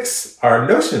unfix our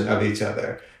notion of each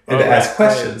other and to ask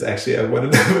questions actually of one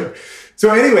another.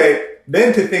 So anyway,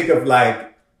 then to think of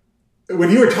like,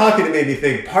 when you were talking, it made me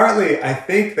think, partly I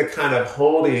think the kind of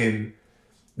holding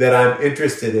that I'm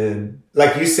interested in,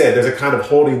 like you said, there's a kind of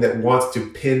holding that wants to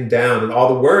pin down, and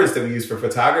all the words that we use for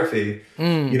photography,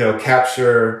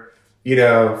 capture,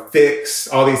 fix,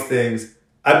 all these things.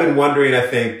 I've been wondering, I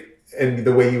think, and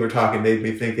the way you were talking made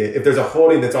me think if there's a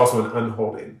holding that's also an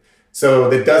unholding. So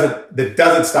that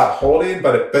doesn't stop holding,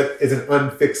 but is an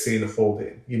unfixing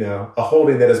holding, a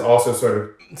holding that is also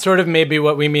sort of maybe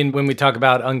what we mean when we talk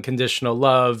about unconditional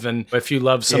love. And if you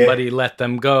love somebody, let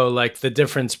them go, like the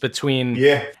difference between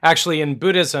actually in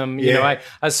Buddhism,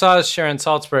 I saw Sharon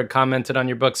Salzberg commented on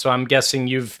your book. So I'm guessing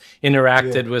you've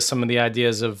interacted with some of the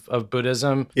ideas of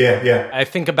Buddhism. Yeah. I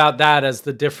think about that as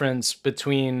the difference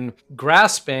between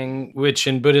grasping, which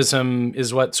in Buddhism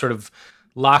is what sort of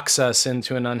locks us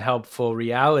into an unhelpful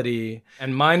reality,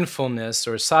 and mindfulness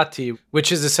or sati, which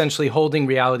is essentially holding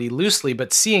reality loosely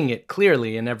but seeing it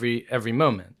clearly in every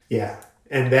moment. Yeah.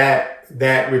 And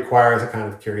that requires a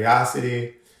kind of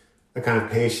curiosity, a kind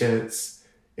of patience.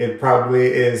 It probably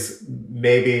is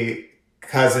maybe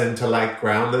cousin to like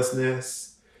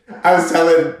groundlessness. I was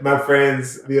telling my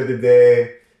friends the other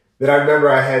day that I remember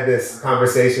I had this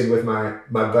conversation with my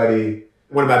buddy,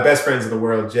 one of my best friends in the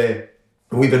world, Jay.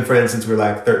 We've been friends since we were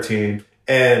like 13.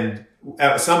 And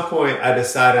at some point I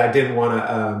decided I didn't want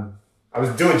to, I was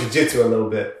doing jujitsu a little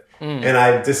bit. And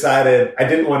I decided I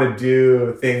didn't want to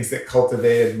do things that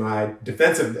cultivated my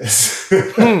defensiveness.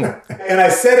 And I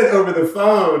said it over the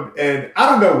phone, and I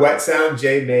don't know what sound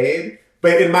Jay made,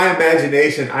 but in my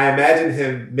imagination, I imagined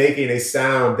him making a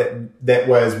sound that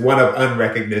was one of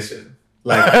unrecognition.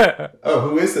 Like, oh,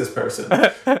 who is this person?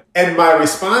 And my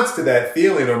response to that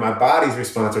feeling, or my body's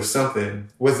response or something,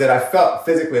 was that I felt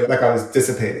physically like I was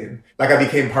dissipating. Like I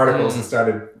became particles and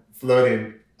started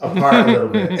floating apart a little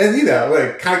bit.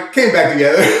 And, kind of came back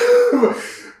together.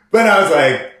 But I was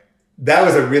like, that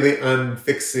was a really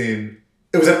unfixing,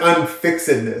 it was an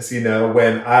unfixedness,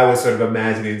 when I was sort of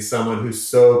imagining someone who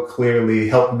so clearly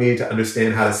helped me to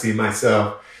understand how to see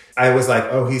myself. I was like,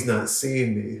 oh, he's not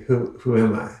seeing me. Who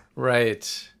am I?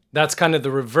 Right. That's kind of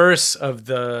the reverse of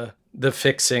the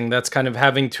fixing. That's kind of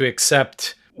having to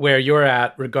accept where you're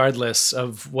at, regardless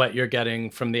of what you're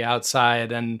getting from the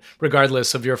outside and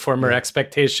regardless of your former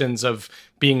expectations of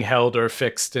being held or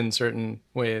fixed in certain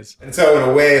ways. And so in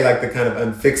a way, like the kind of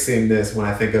unfixingness, when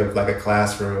I think of like a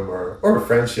classroom or a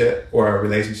friendship or a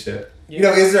relationship,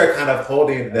 is there a kind of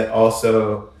holding that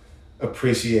also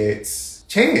appreciates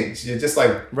change? Just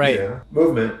like,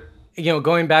 movement.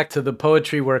 Going back to the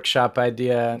poetry workshop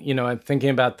idea, I'm thinking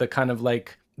about the kind of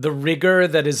like the rigor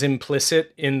that is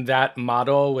implicit in that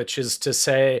model, which is to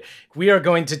say, we are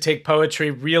going to take poetry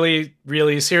really,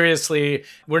 really seriously.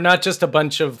 We're not just a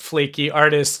bunch of flaky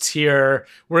artists here.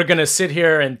 We're going to sit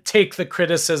here and take the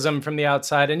criticism from the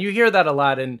outside. And you hear that a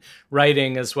lot in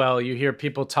writing as well. You hear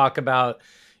people talk about,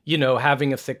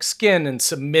 having a thick skin and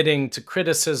submitting to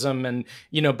criticism and,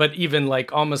 but even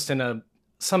like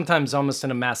sometimes almost in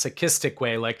a masochistic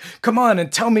way, like, come on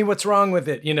and tell me what's wrong with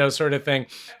it, sort of thing.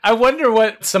 I wonder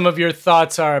what some of your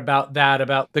thoughts are about that,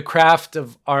 about the craft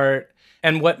of art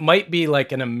and what might be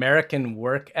like an American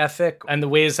work ethic and the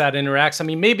ways that interacts. I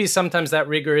mean, maybe sometimes that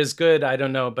rigor is good, I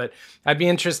don't know, but I'd be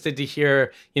interested to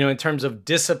hear, in terms of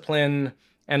discipline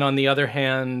and on the other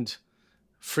hand,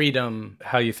 freedom,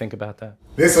 how you think about that.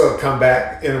 This will come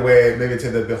back in a way maybe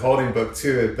to the beholding book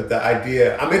too, but the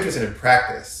idea, I'm interested in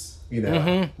practice.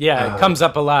 Mm-hmm. Yeah, it comes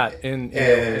up a lot in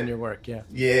your work. Yeah.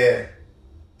 Yeah.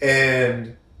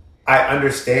 And I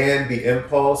understand the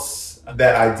impulse,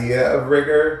 that idea of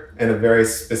rigor and a very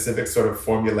specific sort of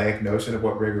formulaic notion of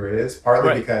what rigor is,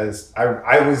 partly because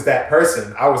I was that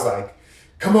person. I was like,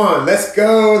 come on, let's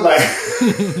go. Like,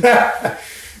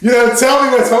 tell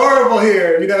me what's horrible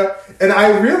here, And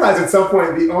I realized at some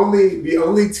point the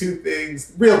only two things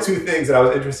that I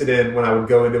was interested in when I would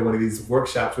go into one of these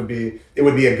workshops would be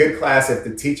a good class if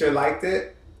the teacher liked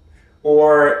it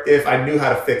or if I knew how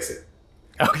to fix it.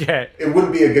 Okay. It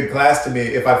wouldn't be a good class to me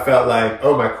if I felt like,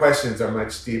 oh, my questions are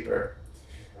much deeper.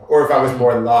 Or if I was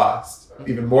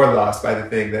even more lost by the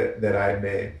thing that I had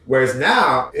made. Whereas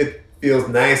now it feels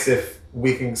nice if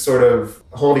we can sort of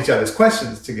hold each other's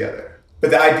questions together. But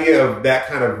the idea of that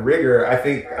kind of rigor, I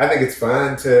think it's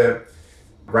fun to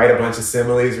write a bunch of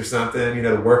similes or something,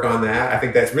 to work on that. I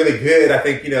think that's really good. I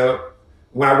think,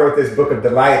 when I wrote this book of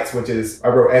delights, which is I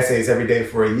wrote essays every day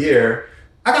for a year,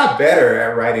 I got better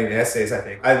at writing essays, I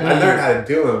think. I learned how to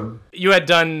do them. You had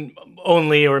done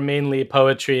only or mainly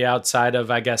poetry outside of,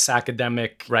 I guess,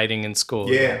 academic writing in school.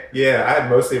 Yeah. I had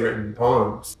mostly written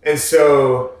poems. And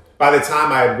so by the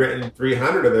time I had written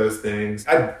 300 of those things,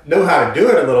 I know how to do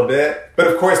it a little bit. But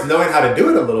of course, knowing how to do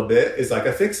it a little bit is like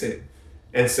a fixing.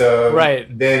 And so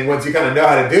then once you kind of know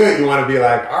how to do it, you want to be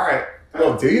like, all right,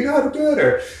 well, do you know how to do it?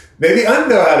 Or maybe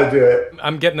unknow how to do it.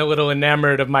 I'm getting a little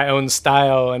enamored of my own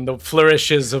style and the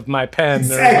flourishes of my pen.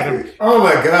 Exactly. Or whatever. Oh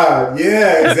my God.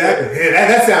 Yeah, exactly. Man,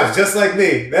 that sounds just like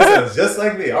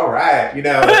me. All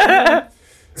right.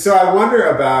 So I wonder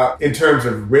about, in terms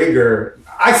of rigor,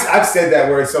 I've said that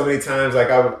word so many times.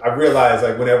 Like I realize,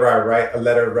 like whenever I write a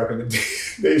letter of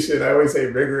recommendation, I always say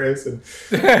rigorous, and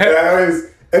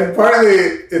partly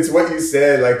it's what you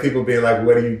said. Like people being like,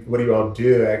 "What do you all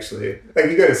do?" Actually, like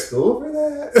you go to school for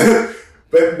that.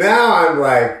 But now I'm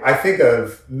like, I think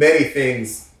of many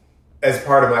things as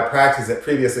part of my practice that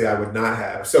previously I would not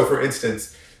have. So, for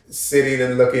instance, sitting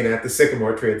and looking at the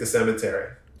sycamore tree at the cemetery,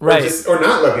 or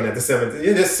not looking at the cemetery,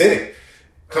 you're just sitting.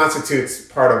 Constitutes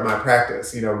part of my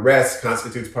practice. Rest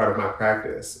constitutes part of my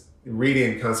practice.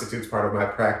 Reading constitutes part of my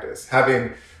practice.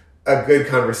 Having a good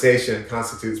conversation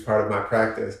constitutes part of my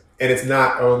practice. And it's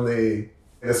not only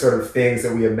the sort of things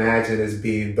that we imagine as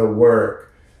being the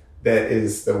work that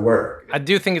is the work. I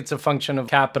do think it's a function of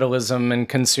capitalism and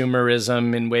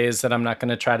consumerism in ways that I'm not going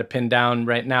to try to pin down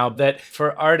right now. That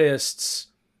for artists,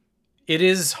 it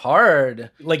is hard.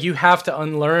 Like you have to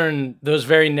unlearn those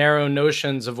very narrow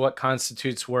notions of what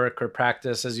constitutes work or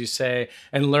practice, as you say,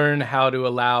 and learn how to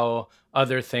allow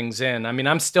other things in. I mean,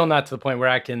 I'm still not to the point where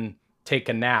I can take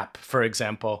a nap, for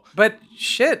example. But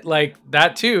shit, like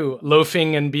that too,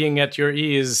 loafing and being at your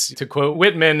ease, to quote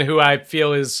Whitman, who I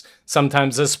feel is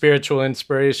sometimes a spiritual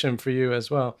inspiration for you as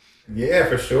well. Yeah,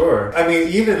 for sure. I mean,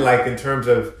 even like in terms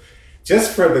of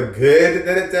just for the good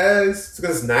that it does,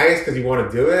 because it's nice because you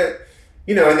want to do it.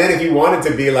 And then if you wanted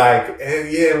to be like,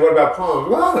 what about poems?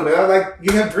 Well, I don't know, like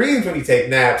you have dreams when you take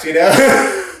naps,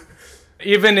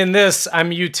 Even in this,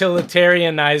 I'm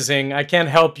utilitarianizing. I can't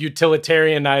help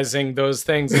utilitarianizing those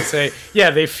things and say,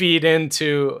 they feed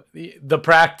into the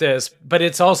practice, but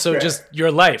it's also just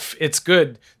your life. It's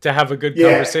good to have a good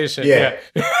conversation. Yeah.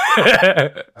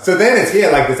 So then it's,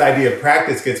 like this idea of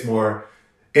practice gets more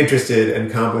interested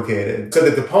and complicated, so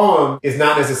that the poem is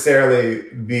not necessarily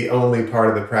the only part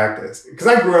of the practice. Because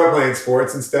I grew up playing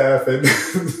sports and stuff, and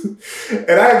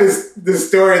and I have this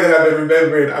story that I've been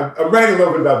remembering. I'm writing a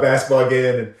little bit about basketball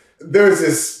again, and there's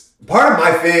this part of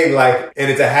my thing, like, and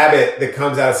it's a habit that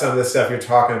comes out of some of the stuff you're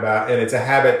talking about, and it's a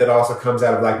habit that also comes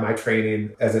out of like my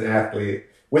training as an athlete,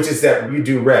 which is that you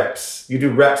do reps. You do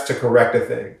reps to correct a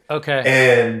thing. Okay.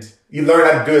 And you learn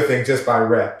how to do a thing just by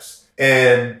reps.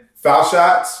 And foul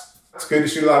shots, it's good to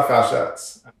shoot a lot of foul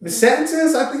shots. The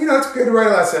sentences, I think, it's good to write a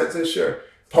lot of sentences, sure.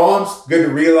 Poems, good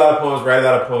to read a lot of poems, write a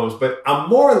lot of poems, but I'm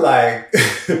more like,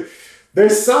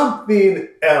 there's something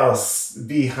else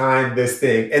behind this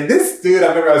thing. And this dude, I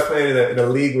remember I was playing in a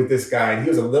league with this guy, and he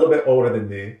was a little bit older than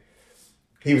me.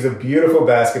 He was a beautiful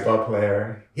basketball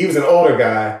player. He was an older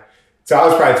guy. So I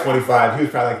was probably 25. He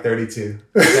was probably like 32.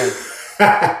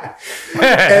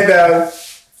 And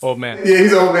old man. Yeah,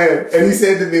 he's an old man. And he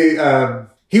said to me,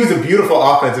 he was a beautiful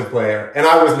offensive player, and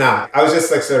I was not. I was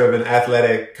just like sort of an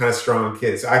athletic, kind of strong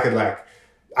kid. So I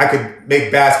could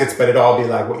make baskets, but it'd all be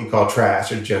like what you call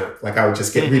trash or junk. Like I would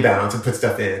just get rebounds and put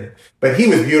stuff in. But he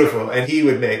was beautiful, and he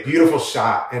would make beautiful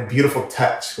shot and beautiful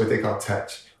touch, what they call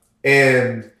touch.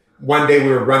 And one day we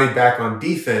were running back on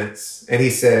defense, and he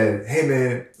said, hey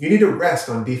man, you need to rest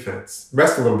on defense.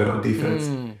 Rest a little bit on defense.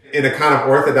 In a kind of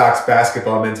orthodox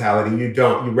basketball mentality, you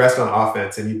don't. You rest on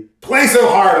offense, and you play so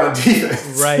hard on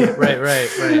defense. Right.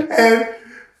 And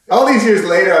all these years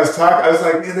later, I was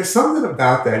like, man, there's something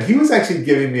about that. He was actually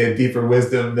giving me a deeper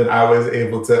wisdom than I was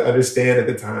able to understand at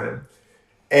the time.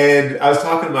 And I was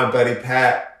talking to my buddy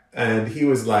Pat, and he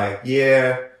was like,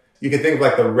 yeah, you can think of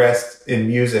like the rest in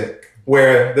music,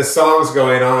 where the song's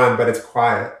going on, but it's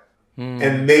quiet.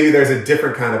 And maybe there's a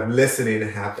different kind of listening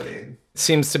happening.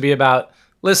 Seems to be about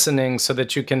listening so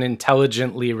that you can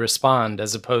intelligently respond,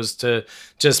 as opposed to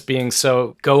just being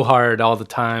so go hard all the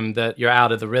time that you're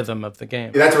out of the rhythm of the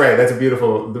game. That's right. That's a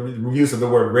beautiful use of the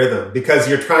word rhythm, because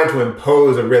you're trying to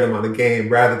impose a rhythm on the game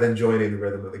rather than joining the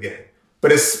rhythm of the game.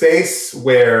 But a space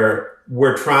where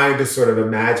we're trying to sort of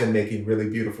imagine making really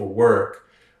beautiful work,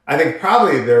 I think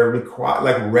probably they're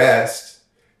like rest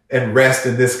in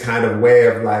this kind of way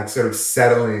of like sort of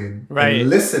settling, and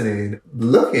listening,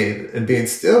 looking and being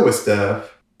still with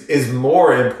stuff is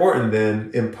more important than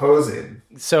imposing.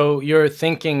 So you're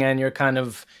thinking and you're kind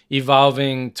of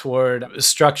evolving toward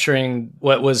structuring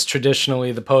what was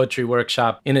traditionally the poetry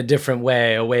workshop in a different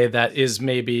way, a way that is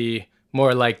maybe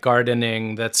more like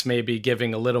gardening, that's maybe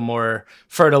giving a little more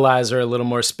fertilizer, a little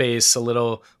more space, a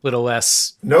little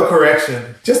less. No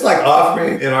correction. Just like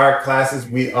offering in our classes,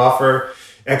 we offer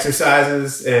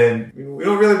exercises, and we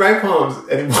don't really write poems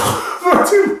anymore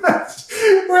too much.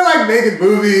 We're like making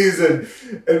movies and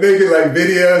making like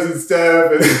videos and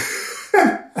stuff.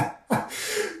 And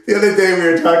the other day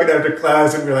we were talking after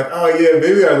class, and we were like, oh yeah,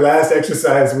 maybe our last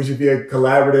exercise, we should be a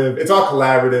collaborative. It's all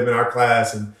collaborative in our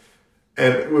class.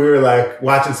 And we were like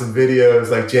watching some videos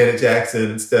like Janet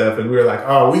Jackson and stuff. And we were like,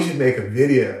 oh, we should make a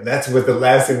video. That's what the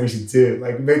last thing we should do.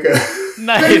 Like make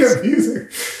a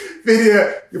music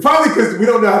video. Probably because we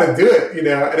don't know how to do it, you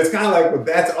know? And it's kind of like, well,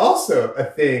 that's also a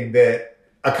thing, that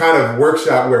a kind of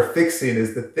workshop where fixing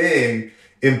is the thing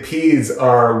impedes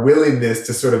our willingness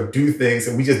to sort of do things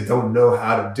that we just don't know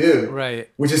how to do. Right.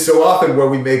 Which is so often where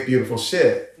we make beautiful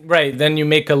shit. Right. Then you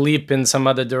make a leap in some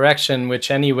other direction,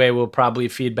 which anyway will probably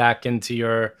feed back into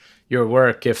your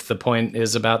work if the point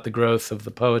is about the growth of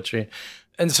the poetry.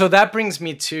 And so that brings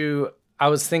me to, I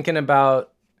was thinking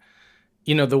about,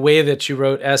 you know, the way that you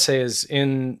wrote essays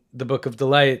in the Book of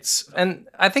Delights. And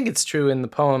I think it's true in the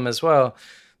poem as well.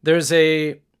 There's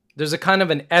a kind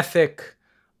of an ethic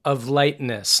of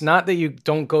lightness. Not that you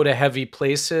don't go to heavy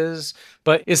places,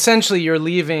 but essentially you're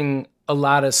leaving a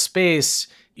lot of space.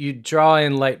 You draw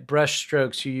in light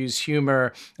brushstrokes, you use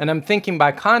humor. And I'm thinking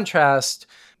by contrast,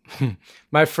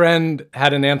 my friend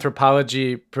had an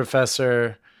anthropology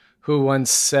professor who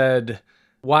once said,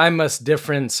 why must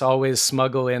difference always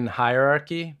smuggle in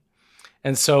hierarchy?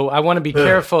 And so I want to be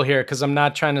careful here because I'm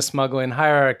not trying to smuggle in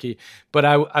hierarchy, but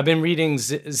I've been reading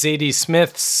Zadie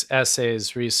Smith's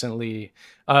essays recently,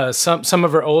 some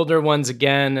of her older ones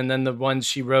again, and then the ones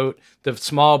she wrote, the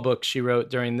small book she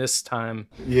wrote during this time.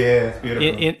 Yeah,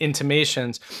 beautiful.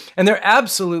 Intimations. And they're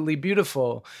absolutely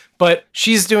beautiful, but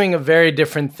she's doing a very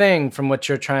different thing from what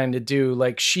you're trying to do.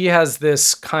 Like she has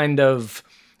this kind of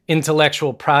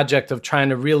intellectual project of trying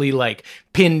to really like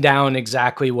pin down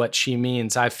exactly what she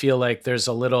means. I feel like there's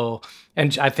a little,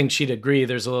 and I think she'd agree,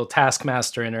 there's a little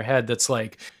taskmaster in her head that's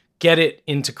like, get it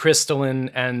into crystalline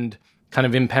and kind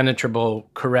of impenetrable,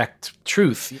 correct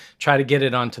truth. Try to get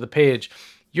it onto the page.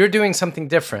 You're doing something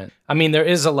different. I mean, there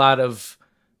is a lot of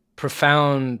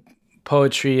profound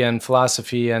poetry and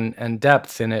philosophy and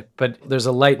depth in it, but there's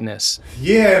a lightness.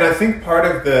 Yeah, and I think part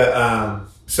of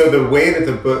the... So the way that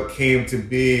the book came to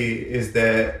be is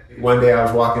that one day I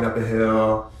was walking up a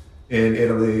hill in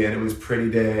Italy, and it was a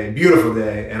pretty day, beautiful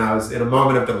day, and I was in a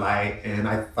moment of delight, and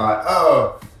I thought,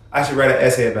 oh, I should write an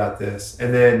essay about this.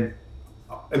 And then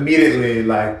immediately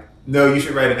like, no, you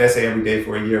should write an essay every day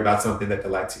for a year about something that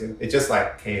delights you. It just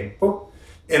like came, boom.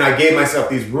 And I gave myself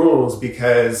these rules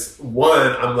because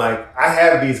one, I'm like, I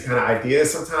have these kind of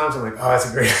ideas sometimes. I'm like, oh, that's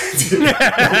a great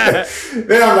idea.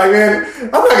 Then I'm like, man,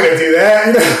 I'm not going to do that.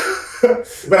 You know?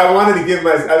 But I wanted to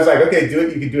I was like, okay, do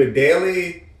it. You can do it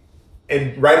daily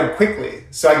and write them quickly.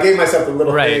 So I gave myself a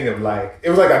little thing of like, it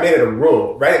was like I made it a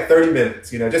rule, write it 30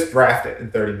 minutes, you know, just draft it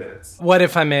in 30 minutes. What,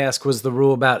 if I may ask, was the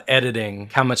rule about editing?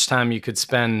 How much time you could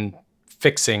spend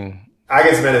fixing? I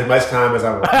can spend as much time as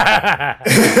I want.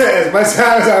 As much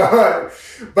time as I want.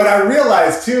 But I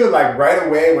realized too, like right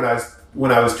away when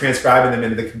I was transcribing them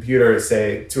into the computer,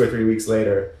 say 2 or 3 weeks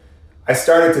later, I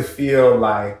started to feel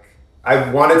like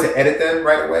I wanted to edit them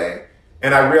right away.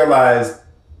 And I realized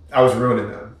I was ruining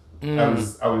them. I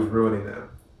was ruining them.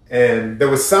 And there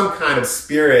was some kind of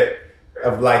spirit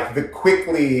of like the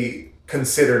quickly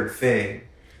considered thing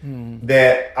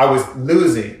that I was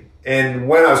losing. And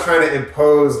when I was trying to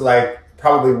impose like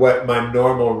probably what my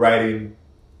normal writing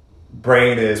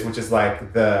brain is, which is like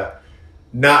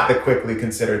not the quickly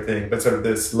considered thing, but sort of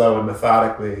the slow and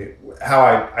methodically, how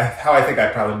I think I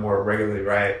probably more regularly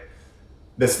write,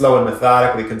 the slow and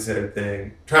methodically considered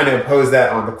thing, trying to impose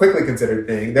that on the quickly considered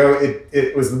thing, though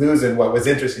it was losing what was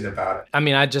interesting about it. I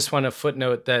mean, I just want to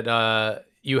footnote that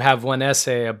you have one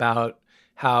essay about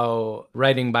how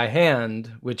writing by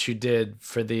hand, which you did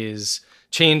for these,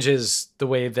 changes the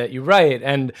way that you write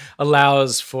and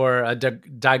allows for a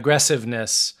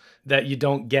digressiveness that you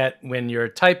don't get when you're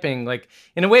typing. Like,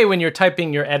 in a way, when you're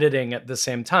typing, you're editing at the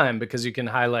same time because you can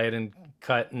highlight and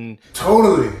cut and...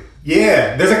 Totally.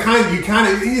 Yeah. There's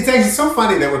it's actually so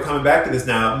funny that we're coming back to this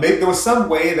now. Maybe there was some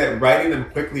way that writing them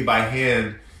quickly by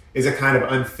hand is a kind of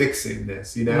unfixing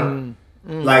this, you know?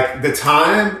 Like the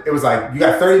time, it was like, you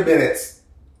got 30 minutes,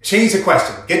 change the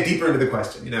question, get deeper into the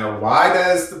question. You know, why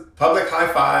does the public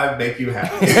high five make you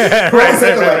happy?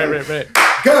 right.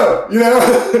 Go, you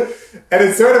know? And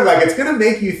it's sort of like, it's going to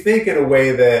make you think in a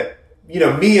way that, you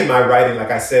know, me and my writing,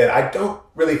 like I said, I don't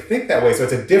really think that way. So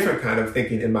it's a different kind of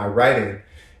thinking in my writing.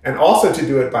 And also to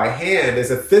do it by hand is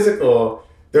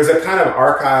there's a kind of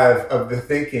archive of the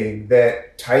thinking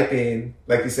that typing,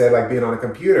 like you said, like being on a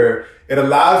computer, it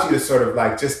allows you to sort of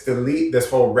like just delete this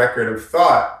whole record of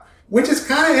thought, which is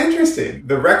kind of interesting.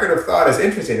 The record of thought is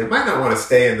interesting. It might not want to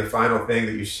stay in the final thing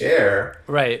that you share.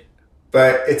 Right.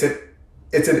 But it's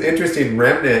an interesting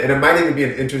remnant, and it might even be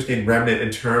an interesting remnant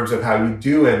in terms of how you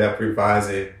do end up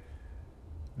revising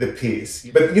the piece.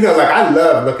 But, you know, like I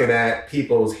love looking at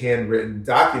people's handwritten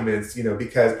documents, you know,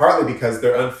 partly because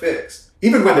they're unfixed.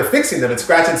 Even when they're fixing them and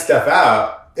scratching stuff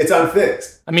out, it's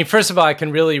unfixed. I mean, first of all, I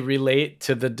can really relate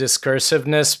to the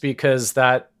discursiveness because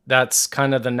that's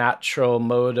kind of the natural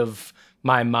mode of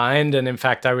my mind. And in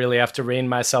fact, I really have to rein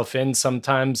myself in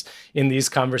sometimes in these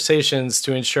conversations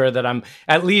to ensure that I'm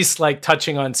at least like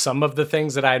touching on some of the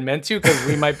things that I had meant to, because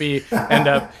we might end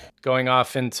up going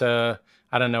off into,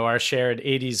 I don't know, our shared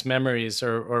 80s memories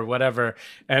or whatever,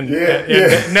 and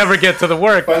never get to the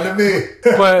work. Fun to me.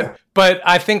 But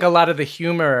I think a lot of the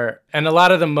humor and a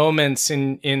lot of the moments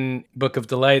in Book of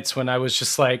Delights when I was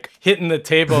just like hitting the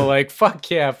table like fuck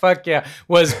yeah,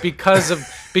 was because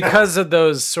of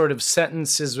those sort of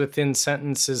sentences within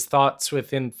sentences, thoughts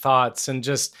within thoughts, and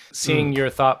just seeing your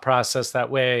thought process that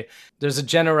way. There's a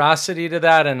generosity to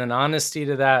that and an honesty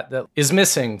to that is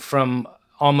missing from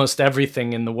almost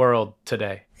everything in the world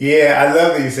today. Yeah, I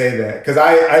love that you say that, because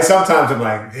I sometimes am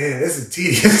like, man, this is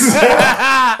tedious.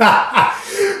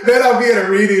 Then I'll be in a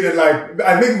reading and like,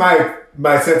 I think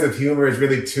my sense of humor is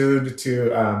really tuned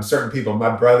to certain people.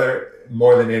 My brother,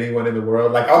 more than anyone in the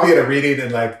world. Like I'll be at a reading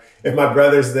and like, if my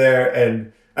brother's there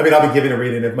and, I mean, I'll be giving a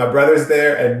reading. If my brother's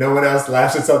there and no one else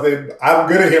laughs at something, I'm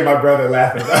going to hear my brother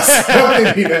laughing about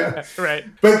something, you know? Right.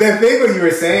 But that thing when you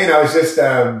were saying, I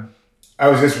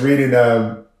was just reading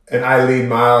an Eileen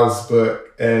Myles book,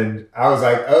 and I was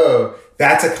like, oh,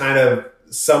 that's a kind of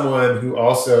someone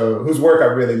whose work I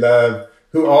really love,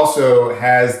 who also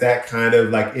has that kind of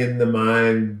like in the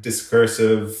mind,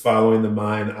 discursive, following the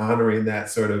mind, honoring that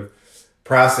sort of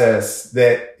process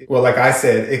that, well, like I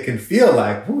said, it can feel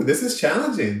like, ooh, this is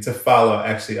challenging to follow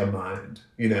actually a mind,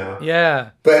 you know? Yeah.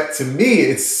 But to me,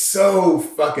 it's so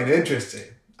fucking interesting.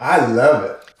 I love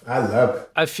it.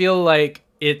 I feel like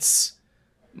it's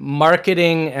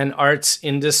marketing and arts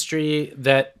industry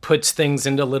that puts things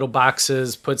into little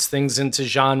boxes, puts things into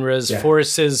genres,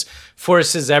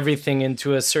 forces everything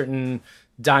into a certain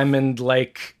diamond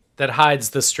like that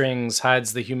hides the strings,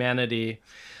 hides the humanity.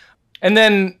 And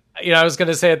then, you know, I was going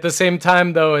to say at the same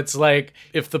time, though, it's like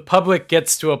if the public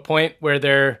gets to a point where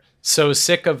they're so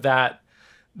sick of that,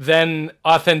 then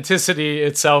authenticity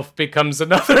itself becomes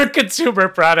another consumer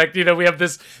product. You know, we have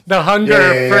the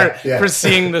hunger for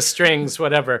seeing the strings,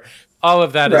 whatever. all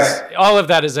of that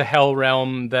Right. is a hell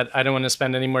realm that I don't want to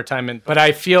spend any more time in. But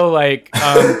I feel like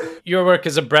your work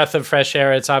is a breath of fresh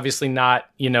air. It's obviously not,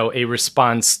 a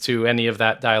response to any of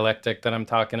that dialectic that I'm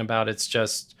talking about. It's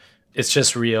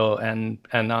just real and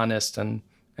honest and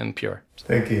pure.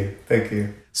 Thank you. Thank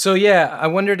you. So yeah, I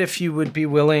wondered if you would be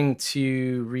willing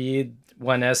to read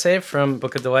one essay from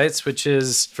Book of Delights, which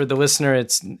is, for the listener,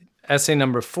 it's essay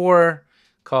number 4,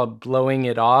 called Blowing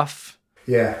It Off.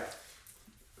 Yeah.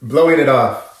 Blowing it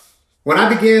off. When I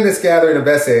began this gathering of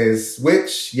essays,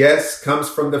 which, yes, comes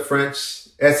from the French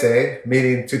essay,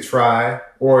 meaning to try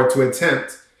or to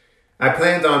attempt, I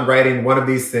planned on writing one of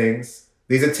these things,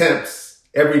 these attempts,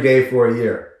 every day for a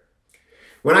year.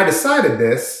 When I decided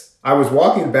this, I was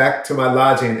walking back to my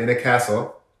lodging in a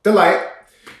castle, Delight,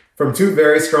 from 2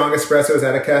 very strong espressos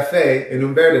at a cafe in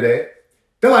Umbertide,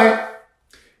 Delight,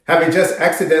 having just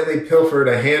accidentally pilfered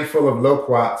a handful of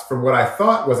loquats from what I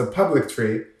thought was a public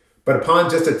tree, but upon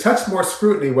just a touch more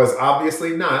scrutiny was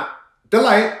obviously not,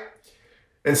 Delight,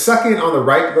 and sucking on the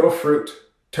ripe little fruit,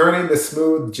 turning the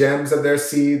smooth gems of their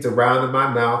seeds around in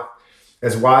my mouth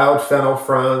as wild fennel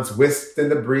fronds whisked in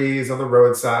the breeze on the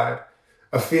roadside,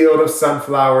 a field of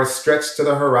sunflowers stretched to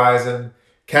the horizon,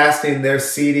 casting their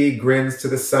seedy grins to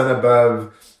the sun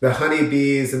above, the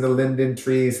honeybees and the linden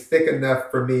trees thick enough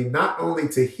for me not only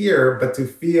to hear, but to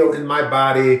feel in my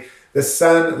body, the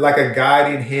sun like a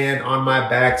guiding hand on my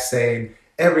back saying,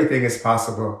 everything is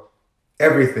possible.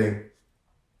 Everything.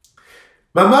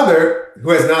 My mother,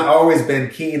 who has not always been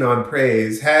keen on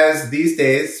praise, has these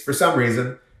days, for some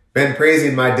reason, been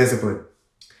praising my discipline.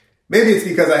 Maybe it's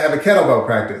because I have a kettlebell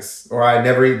practice or I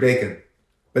never eat bacon.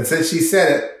 But since she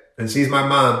said it, and she's my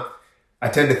mom, I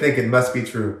tend to think it must be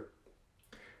true.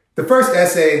 The first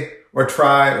essay or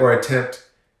try or attempt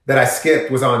that I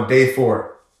skipped was on day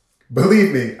 4.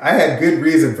 Believe me, I had good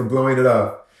reason for blowing it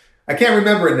off. I can't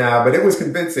remember it now, but it was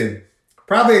convincing.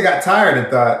 Probably I got tired and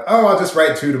thought, I'll just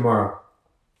write 2 tomorrow.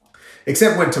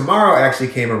 Except when tomorrow actually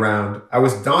came around, I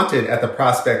was daunted at the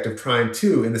prospect of trying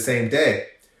 2 in the same day.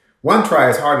 1 try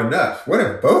is hard enough. What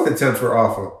if both attempts were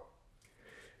awful?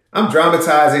 I'm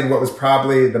dramatizing what was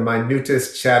probably the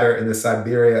minutest chatter in the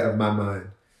Siberia of my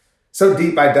mind. So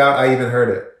deep I doubt I even heard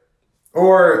it.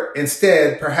 Or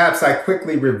instead, perhaps I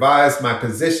quickly revised my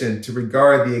position to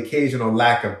regard the occasional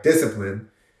lack of discipline.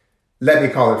 Let me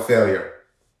call it failure.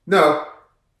 No,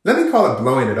 let me call it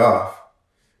blowing it off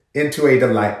into a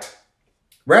delight.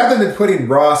 Rather than putting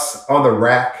Ross on the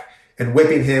rack and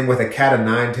whipping him with a cat of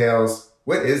 9 tails,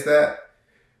 what is that?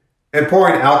 And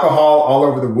pouring alcohol all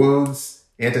over the wounds,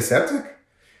 antiseptic?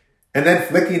 And then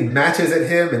flicking matches at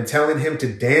him and telling him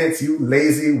to dance, you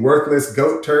lazy, worthless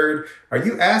goat turd. Are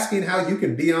you asking how you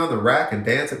can be on the rack and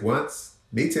dance at once?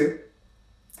 Me too.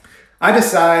 I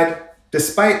decide,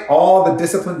 despite all the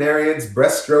disciplinarians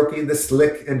breaststroking the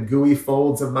slick and gooey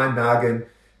folds of my noggin,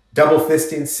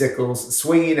 double-fisting sickles,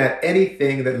 swinging at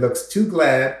anything that looks too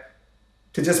glad,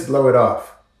 to just blow it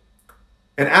off.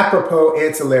 An apropos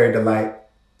ancillary delight,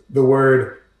 the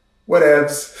word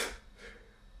whatevs.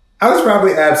 I was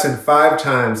probably absent 5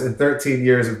 times in 13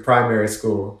 years of primary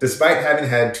school, despite having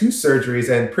had 2 surgeries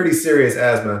and pretty serious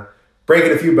asthma,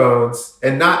 breaking a few bones,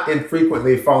 and not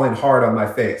infrequently falling hard on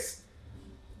my face.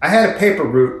 I had a paper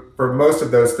route for most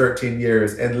of those 13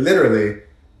 years, and literally,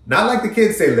 not like the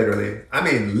kids say literally, I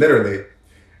mean literally,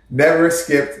 never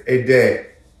skipped a day.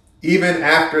 Even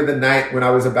after the night when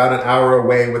I was about an hour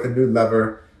away with a new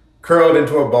lover, curled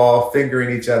into a ball,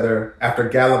 fingering each other after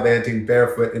gallivanting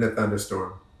barefoot in a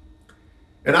thunderstorm.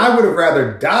 And I would have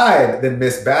rather died than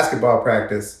miss basketball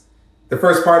practice, the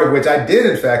first part of which I did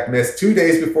in fact miss 2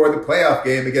 days before the playoff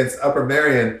game against Upper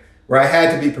Merion, where I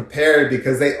had to be prepared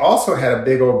because they also had a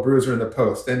big old bruiser in the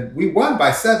post. And we won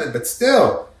by 7, but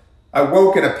still, I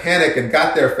woke in a panic and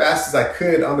got there fast as I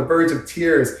could, on the verge of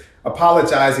tears,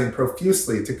 apologizing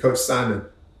profusely to Coach Simon.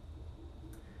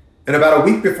 And about a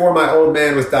week before my old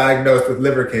man was diagnosed with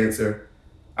liver cancer,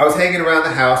 I was hanging around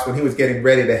the house when he was getting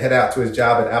ready to head out to his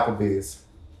job at Applebee's.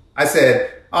 I said,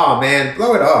 "Aw, man,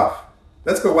 blow it off.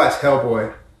 Let's go watch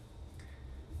Hellboy."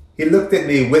 He looked at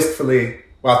me wistfully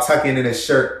while tucking in his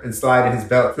shirt and sliding his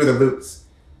belt through the loops.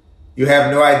 "You have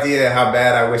no idea how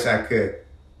bad I wish I could."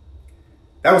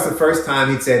 That was the first time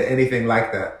he'd said anything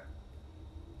like that.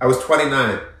 I was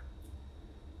 29.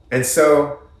 And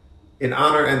so, in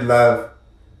honor and love,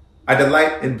 I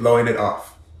delight in blowing it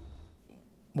off.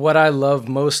 What I love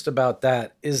most about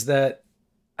that is that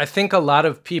I think a lot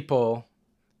of people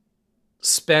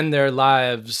spend their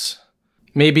lives,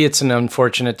 maybe it's an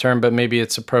unfortunate term, but maybe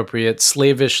it's appropriate,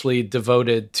 slavishly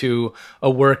devoted to a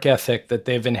work ethic that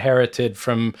they've inherited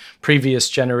from previous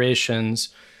generations,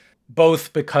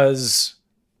 both because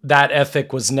that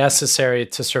ethic was necessary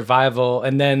to survival.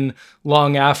 And then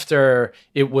long after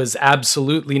it was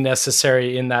absolutely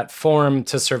necessary in that form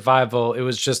to survival, it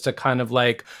was just a kind of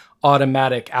like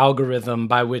automatic algorithm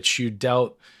by which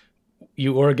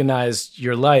you organized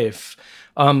your life,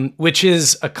 which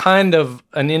is a kind of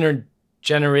an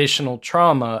intergenerational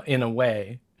trauma in a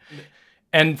way.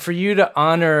 And for you to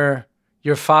honor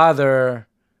your father,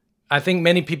 I think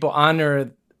many people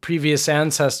honor previous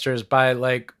ancestors by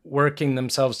like working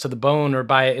themselves to the bone, or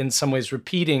by in some ways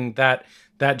repeating that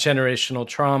generational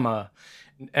trauma.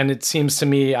 And it seems to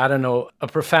me, I don't know,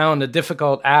 a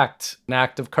difficult act, an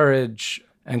act of courage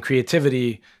and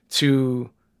creativity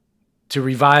to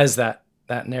revise that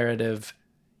narrative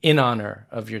in honor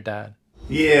of your dad.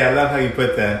 Yeah, I love how you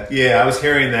put that. Yeah, I was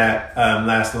hearing that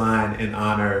last line, in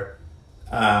honor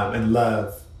and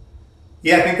love.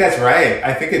 Yeah, I think that's right.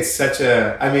 I think it's such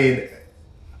I mean,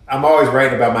 I'm always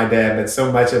writing about my dad, but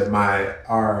so much of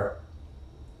our,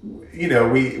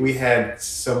 we had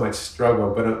so much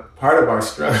struggle, but a part of our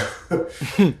struggle,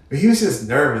 he was just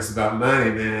nervous about money,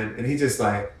 man. And he just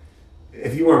like,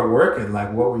 if you weren't working,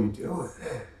 like, what were you doing?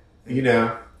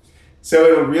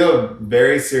 So in a real,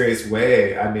 very serious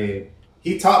way, I mean,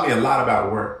 he taught me a lot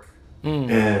about work.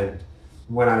 And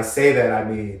when I say that, I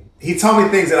mean, he taught me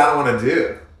things that I don't want to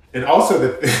do. And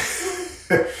also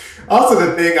also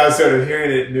the thing, I was sort of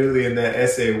hearing it newly in that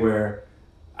essay where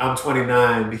I'm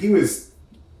 29,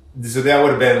 so that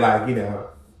would have been like,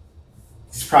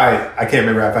 he's probably, I can't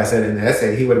remember if I said it in the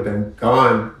essay, he would have been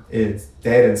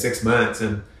dead in 6 months.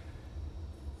 And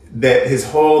that his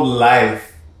whole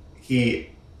life, he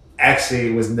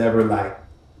actually was never like,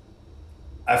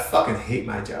 I fucking hate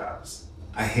my jobs.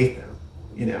 I hate them,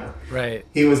 Right.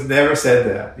 He was never said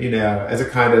that, as a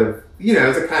kind of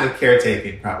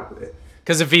caretaking, probably.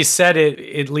 Because if he said it,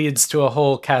 it leads to a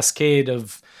whole cascade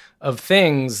of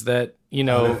things that,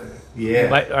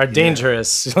 are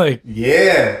dangerous. Like,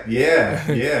 yeah.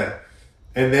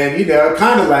 And then,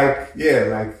 kind of like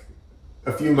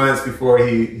a few months before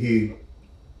he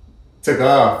took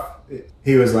off,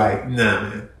 he was like, nah,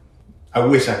 man, I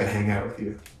wish I could hang out with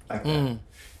you like that.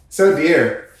 So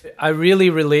dear. I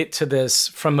really relate to this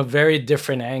from a very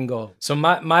different angle. So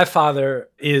my father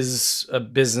is a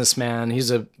businessman.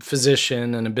 He's a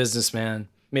physician and a businessman.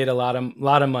 Made a lot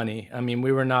of money. I mean,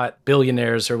 we were not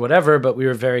billionaires or whatever, but we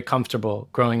were very comfortable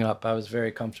growing up. I was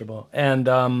very comfortable.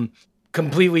 And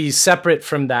completely separate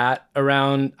from that,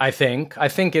 around, I think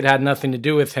it had nothing to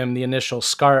do with him, the initial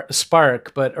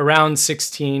spark, but around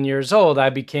 16 years old,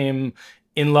 I became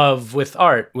in love with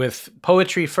art, with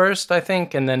poetry first, I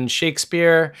think, and then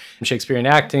Shakespearean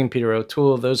acting, Peter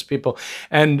O'Toole, those people.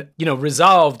 And,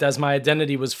 resolved as my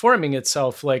identity was forming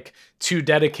itself, like to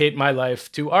dedicate my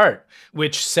life to art,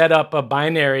 which set up a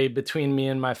binary between me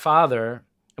and my father.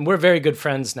 And we're very good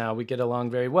friends now. We get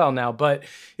along very well now. But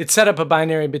it set up a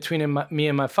binary between me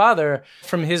and my father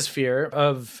from his fear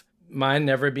of mine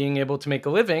never being able to make a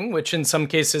living, which in some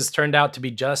cases turned out to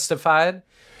be justified.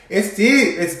 It's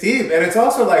deep. And it's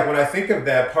also like, when I think of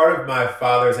that, part of my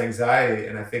father's anxiety,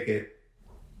 and I think it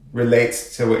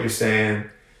relates to what you're saying,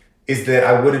 is that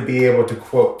I wouldn't be able to,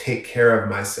 quote, take care of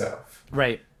myself.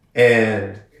 Right.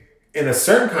 And in a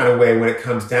certain kind of way, when it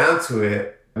comes down to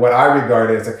it, what I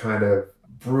regard as a kind of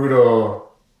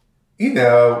brutal,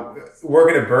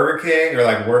 working at Burger King or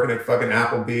like working at fucking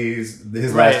Applebee's.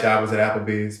 His last job was at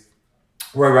Applebee's,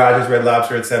 Roy Rogers, Red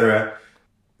Lobster, etc.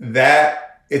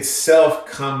 That itself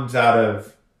comes out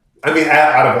of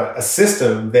a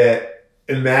system that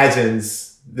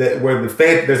imagines that where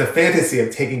there's a fantasy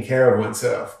of taking care of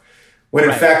oneself, when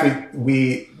in fact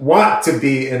we want to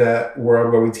be in a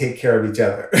world where we take care of each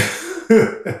other.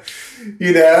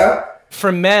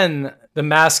 For men, the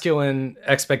masculine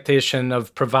expectation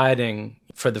of providing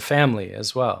for the family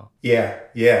as well.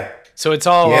 Yeah. So it's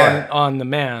all on the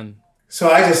man. So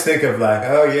I just think of like,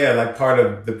 like part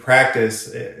of the practice,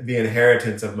 the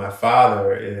inheritance of my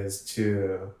father is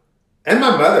and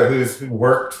my mother, who's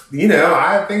worked,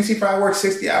 I think she probably worked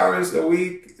 60 hours a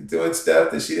week doing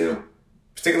stuff that she didn't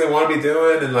particularly want to be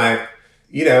doing. And like,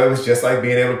 it was just like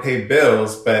being able to pay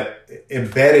bills, but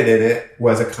embedded in it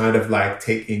was a kind of like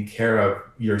taking care of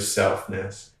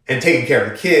yourselfness and taking care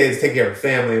of the kids, taking care of the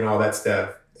family and all that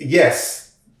stuff.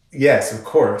 Yes, of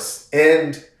course.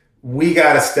 And we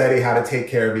got to study how to take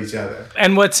care of each other.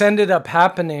 And what's ended up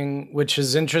happening, which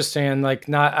is interesting, and like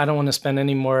I don't want to spend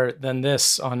any more than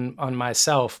this on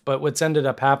myself, but what's ended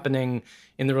up happening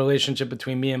in the relationship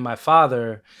between me and my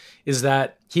father is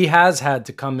that he has had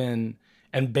to come in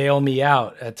and bail me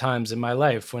out at times in my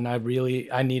life when I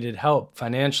needed help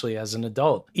financially as an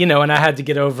adult. And I had to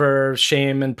get over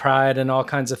shame and pride and all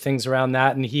kinds of things around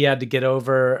that. And he had to get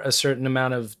over a certain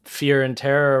amount of fear and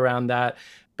terror around that.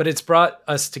 But it's brought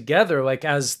us together, like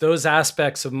as those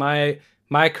aspects of my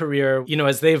career,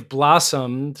 as they've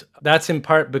blossomed, that's in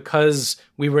part because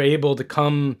we were able to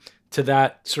come to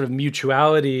that sort of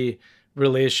mutuality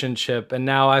relationship. And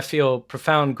now I feel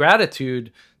profound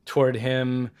gratitude toward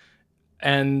him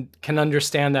and can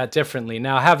understand that differently.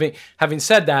 Now, having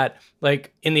said that,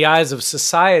 like in the eyes of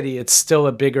society, it's still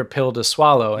a bigger pill to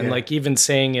swallow. And like even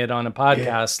saying it on a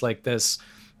podcast like this,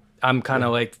 I'm kind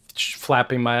of like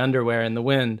flapping my underwear in the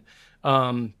wind.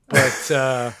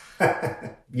 Yeah,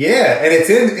 and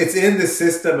it's in the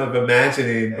system of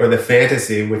imagining, or the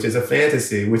fantasy, which is a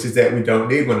fantasy, which is that we don't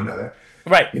need one another.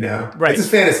 Right. Right. It's a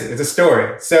fantasy. It's a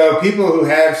story. So people who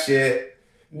have shit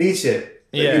need shit.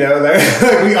 Yeah.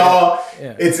 Like we all,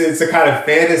 it's a kind of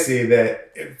fantasy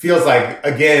that it feels like,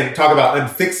 again, talk about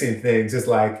unfixing things. It's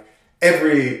like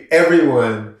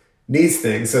everyone needs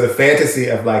things. So the fantasy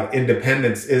of like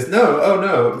independence is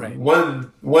no. Right.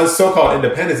 One so-called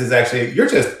independence is actually, you're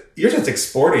just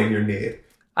exporting your need.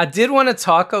 I did want to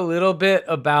talk a little bit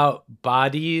about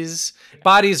bodies.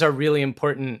 Bodies are really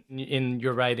important in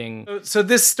your writing. So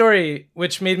this story,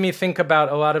 which made me think about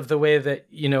a lot of the way that,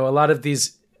 a lot of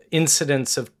these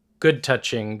incidents of good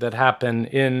touching that happen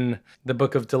in the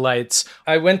Book of Delights.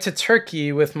 I went to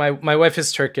Turkey with my wife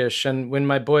is Turkish, and when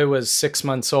my boy was 6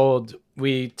 months old,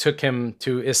 we took him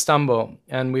to Istanbul,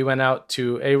 and we went out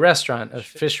to a restaurant, a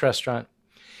fish restaurant.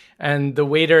 And the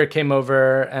waiter came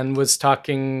over and was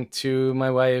talking to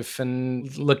my wife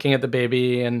and looking at the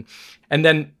baby, and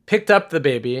then picked up the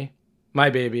baby, my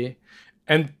baby,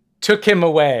 and took him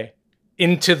away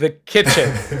into the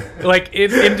kitchen, like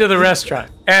into the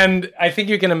restaurant. And I think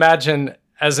you can imagine,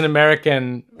 as an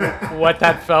American, what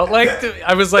that felt like.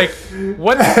 I was like,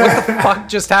 what the fuck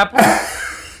just happened?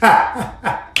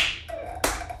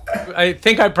 I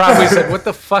think I probably said, what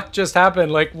the fuck just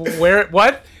happened? Like, where,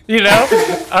 what?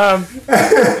 To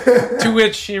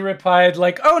which she replied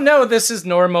like, oh no, this is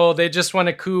normal. They just want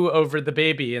to coo over the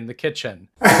baby in the kitchen.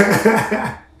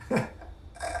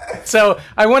 So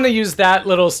I want to use that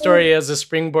little story as a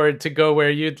springboard to go where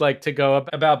you'd like to go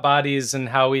about bodies and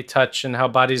how we touch and how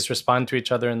bodies respond to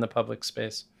each other in the public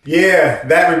space. Yeah,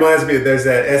 that reminds me, there's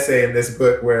that essay in this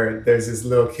book where there's this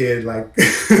little kid like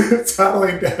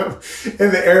toddling down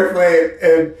in the airplane,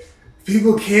 and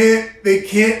people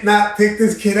can't not pick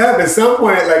this kid up. At some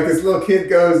point, like this little kid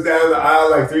goes down the aisle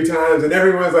like 3 times, and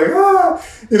everyone's like, ah,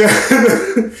 And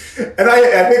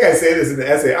I think I say this in the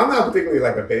essay. I'm not particularly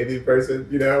like a baby person,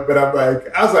 but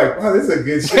I was like, wow, this is a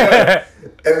good show.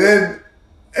 And then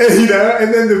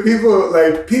the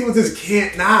people just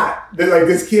can't not. They're like,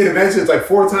 this kid eventually, it's like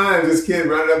 4 times, this kid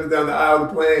running up and down the aisle of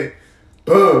the plane.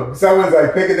 Boom. Someone's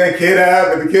like picking that kid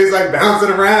up, and the kid's like bouncing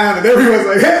around, and everyone's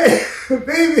like, hey,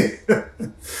 baby.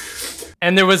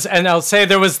 And I'll say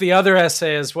there was the other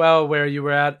essay as well, where you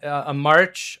were at a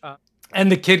march,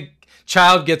 and the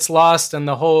child gets lost, and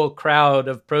the whole crowd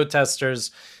of protesters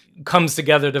comes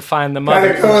together to find the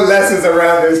mother. Kind of coalesces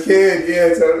around this kid.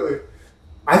 Yeah, totally.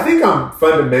 I think I'm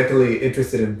fundamentally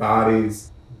interested in bodies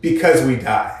because we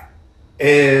die.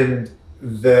 And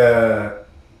the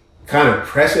kind of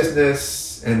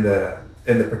preciousness and the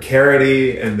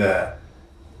precarity and the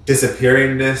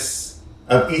disappearingness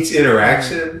of each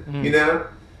interaction,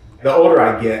 The older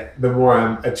I get, the more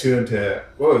I'm attuned to,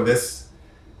 whoa, this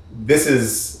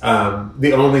is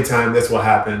the only time this will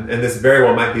happen, and this very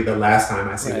well might be the last time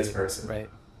I see this person. Right.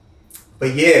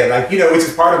 But yeah, which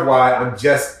is part of why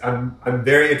I'm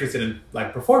very interested in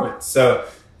like performance. So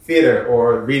theater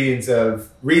or readings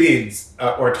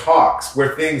or talks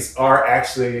where things are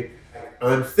actually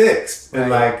unfixed.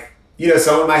 Right. And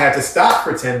someone might have to stop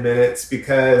for 10 minutes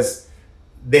because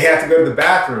they have to go to the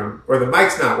bathroom, or the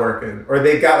mic's not working, or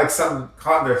they got like something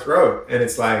caught in their throat. And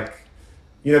it's like,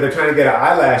 they're trying to get an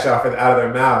eyelash out of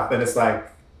their mouth. And it's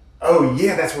like, oh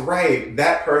yeah, that's right.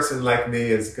 That person like me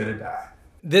is going to die.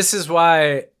 This is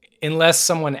why, unless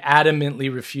someone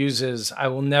adamantly refuses, I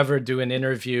will never do an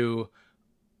interview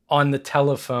on the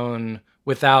telephone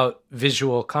without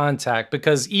visual contact.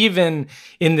 Because even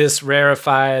in this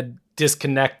rarefied,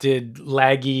 disconnected,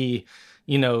 laggy,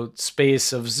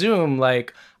 space of Zoom,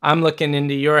 like I'm looking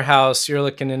into your house, you're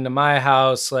looking into my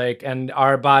house, like, and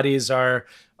our bodies are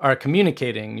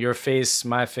communicating. Your face,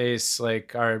 my face,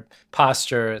 like our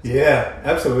posture. Yeah,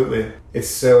 absolutely. It's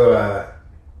so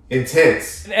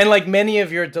intense. And like many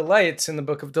of your delights in the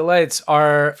Book of Delights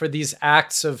are for these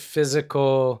acts of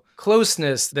physical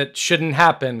closeness that shouldn't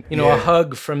happen. You know, a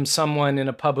hug from someone in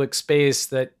a public space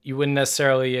that you wouldn't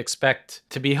necessarily expect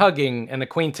to be hugging, an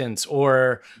acquaintance,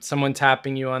 or someone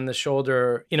tapping you on the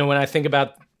shoulder. You know, when I think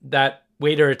about that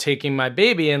waiter taking my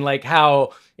baby and like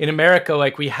how in America,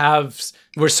 like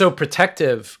we're so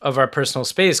protective of our personal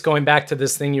space, going back to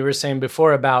this thing you were saying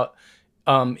before about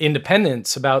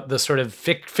independence, about the sort of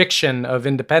fiction of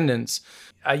independence.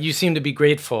 You seem to be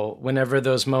grateful whenever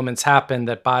those moments happen,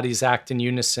 that bodies act in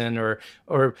unison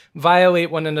or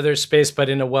violate one another's space, but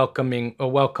in a welcome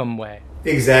way.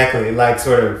 Exactly, like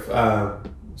sort of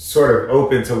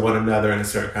open to one another in a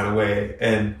certain kind of way,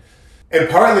 and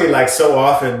partly like so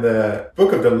often the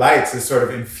Book of Delights is sort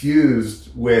of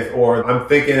infused with, or I'm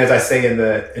thinking, as I say in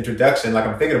the introduction, like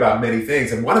I'm thinking about many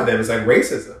things, and one of them is like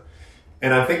racism.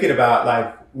 And I'm thinking about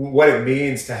like what it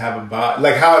means to have a body,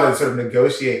 like how to sort of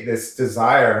negotiate this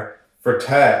desire for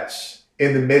touch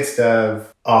in the midst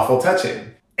of awful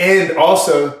touching. And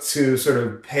also to sort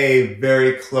of pay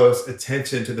very close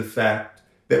attention to the fact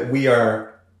that we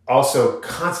are also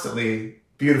constantly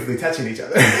beautifully touching each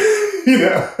other. You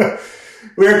know,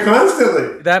 we're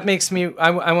constantly. That makes me,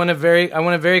 I want to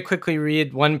very quickly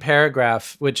read one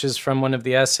paragraph, which is from one of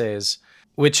the essays,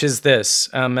 which is this,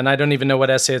 and I don't even know what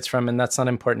essay it's from, and that's not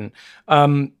important.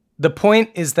 The point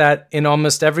is that in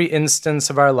almost every instance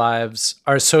of our lives,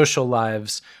 our social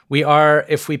lives, we are,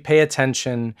 if we pay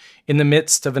attention, in the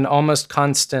midst of an almost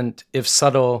constant, if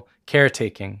subtle,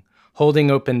 caretaking,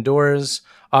 holding open doors,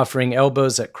 offering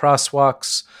elbows at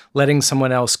crosswalks, letting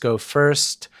someone else go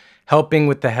first, helping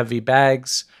with the heavy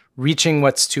bags, reaching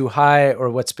what's too high or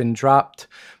what's been dropped,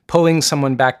 pulling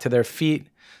someone back to their feet,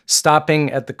 stopping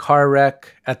at the car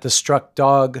wreck, at the struck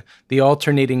dog, the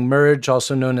alternating merge,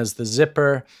 also known as the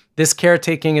zipper. This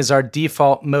caretaking is our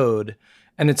default mode,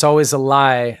 and it's always a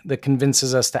lie that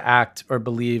convinces us to act or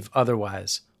believe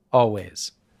otherwise,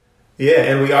 always. Yeah,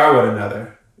 and we are one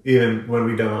another, even when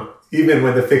we don't, even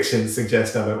when the fiction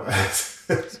suggests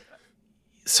otherwise.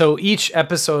 So each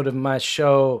episode of my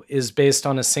show is based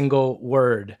on a single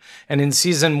word. And in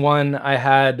season 1,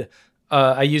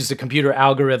 I used a computer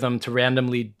algorithm to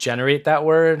randomly generate that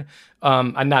word.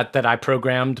 Not that I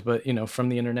programmed, but from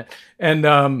the internet.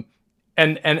 And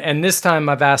this time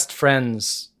I've asked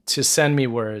friends to send me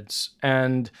words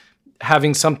and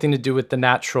having something to do with the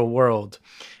natural world.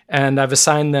 And I've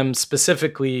assigned them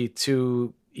specifically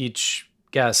to each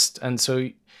guest. And so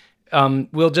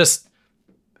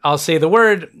I'll say the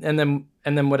word and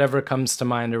then whatever comes to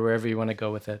mind or wherever you want to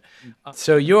go with it.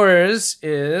 So yours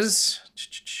is,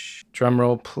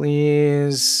 drumroll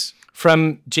please,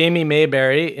 from Jamie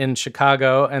Mayberry in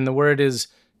Chicago, and the word is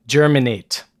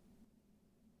germinate.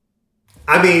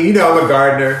 I mean, I'm a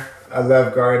gardener. I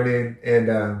love gardening.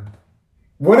 And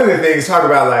one of the things, talk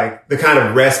about like the kind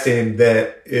of resting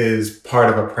that is part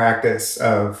of a practice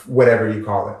of whatever you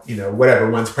call it,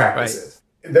 whatever one's practice is.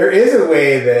 There is a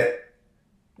way that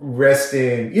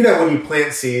resting, when you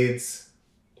plant seeds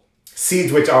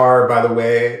which are, by the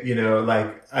way,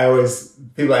 like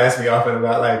people ask me often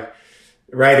about like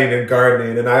writing and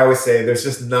gardening, and I always say there's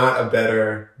just not a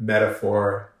better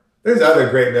metaphor. There's other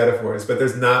great metaphors, but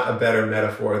there's not a better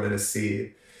metaphor than a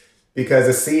seed, because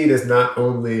a seed is not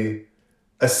only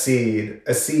a seed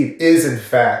is in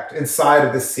fact, inside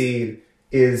of the seed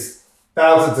is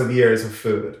thousands of years of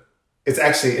food. It's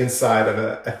actually inside of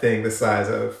a thing the size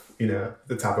of,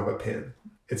 the top of a pin.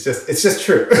 It's just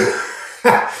true.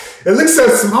 It looks so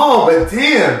small, but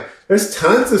damn, there's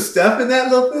tons of stuff in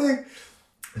that little thing.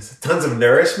 There's tons of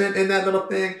nourishment in that little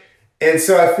thing. And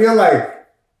so I feel like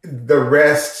the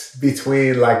rest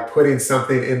between like putting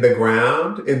something in the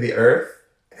ground, in the earth,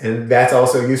 and that's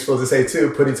also useful to say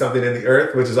too, putting something in the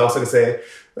earth, which is also to say,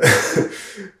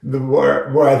 the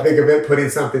more I think of it, putting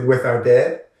something with our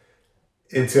dead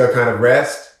into a kind of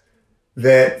rest,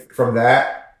 that from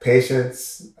that,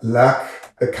 patience, luck,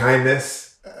 the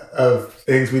kindness of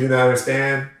things we do not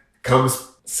understand comes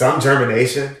some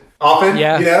germination. Often,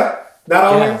 not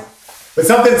always, but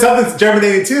something's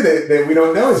germinating too that we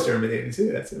don't know is germinating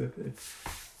too. That's the thing.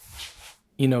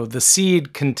 The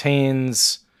seed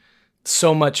contains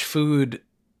so much food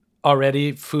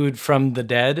already, food from the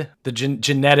dead, the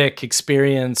genetic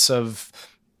experience of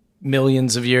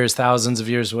millions of years, thousands of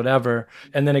years, whatever.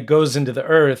 And then it goes into the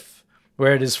earth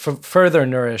where it is further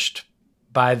nourished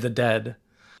by the dead.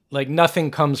 Like nothing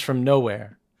comes from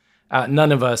nowhere.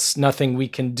 None of us, nothing we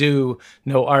can do,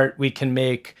 no art we can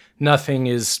make, nothing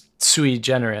is sui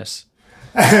generis.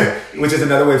 Which is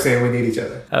another way of saying we need each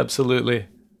other. Absolutely.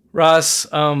 Ross,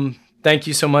 Thank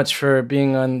you so much for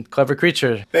being on Clever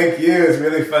Creature. Thank you. It's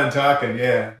really fun talking.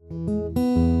 Yeah.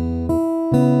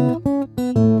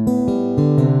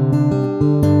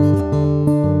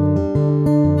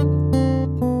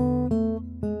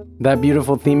 That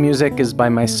beautiful theme music is by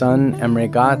my son,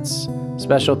 Emre Gotts.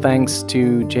 Special thanks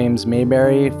to James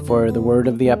Mayberry for the word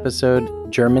of the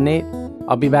episode, Germinate.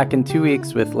 I'll be back in 2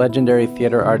 weeks with legendary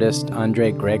theater artist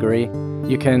Andre Gregory.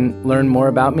 You can learn more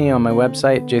about me on my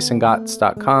website,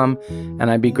 jasongotts.com, and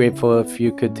I'd be grateful if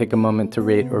you could take a moment to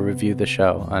rate or review the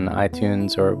show on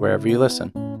iTunes or wherever you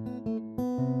listen.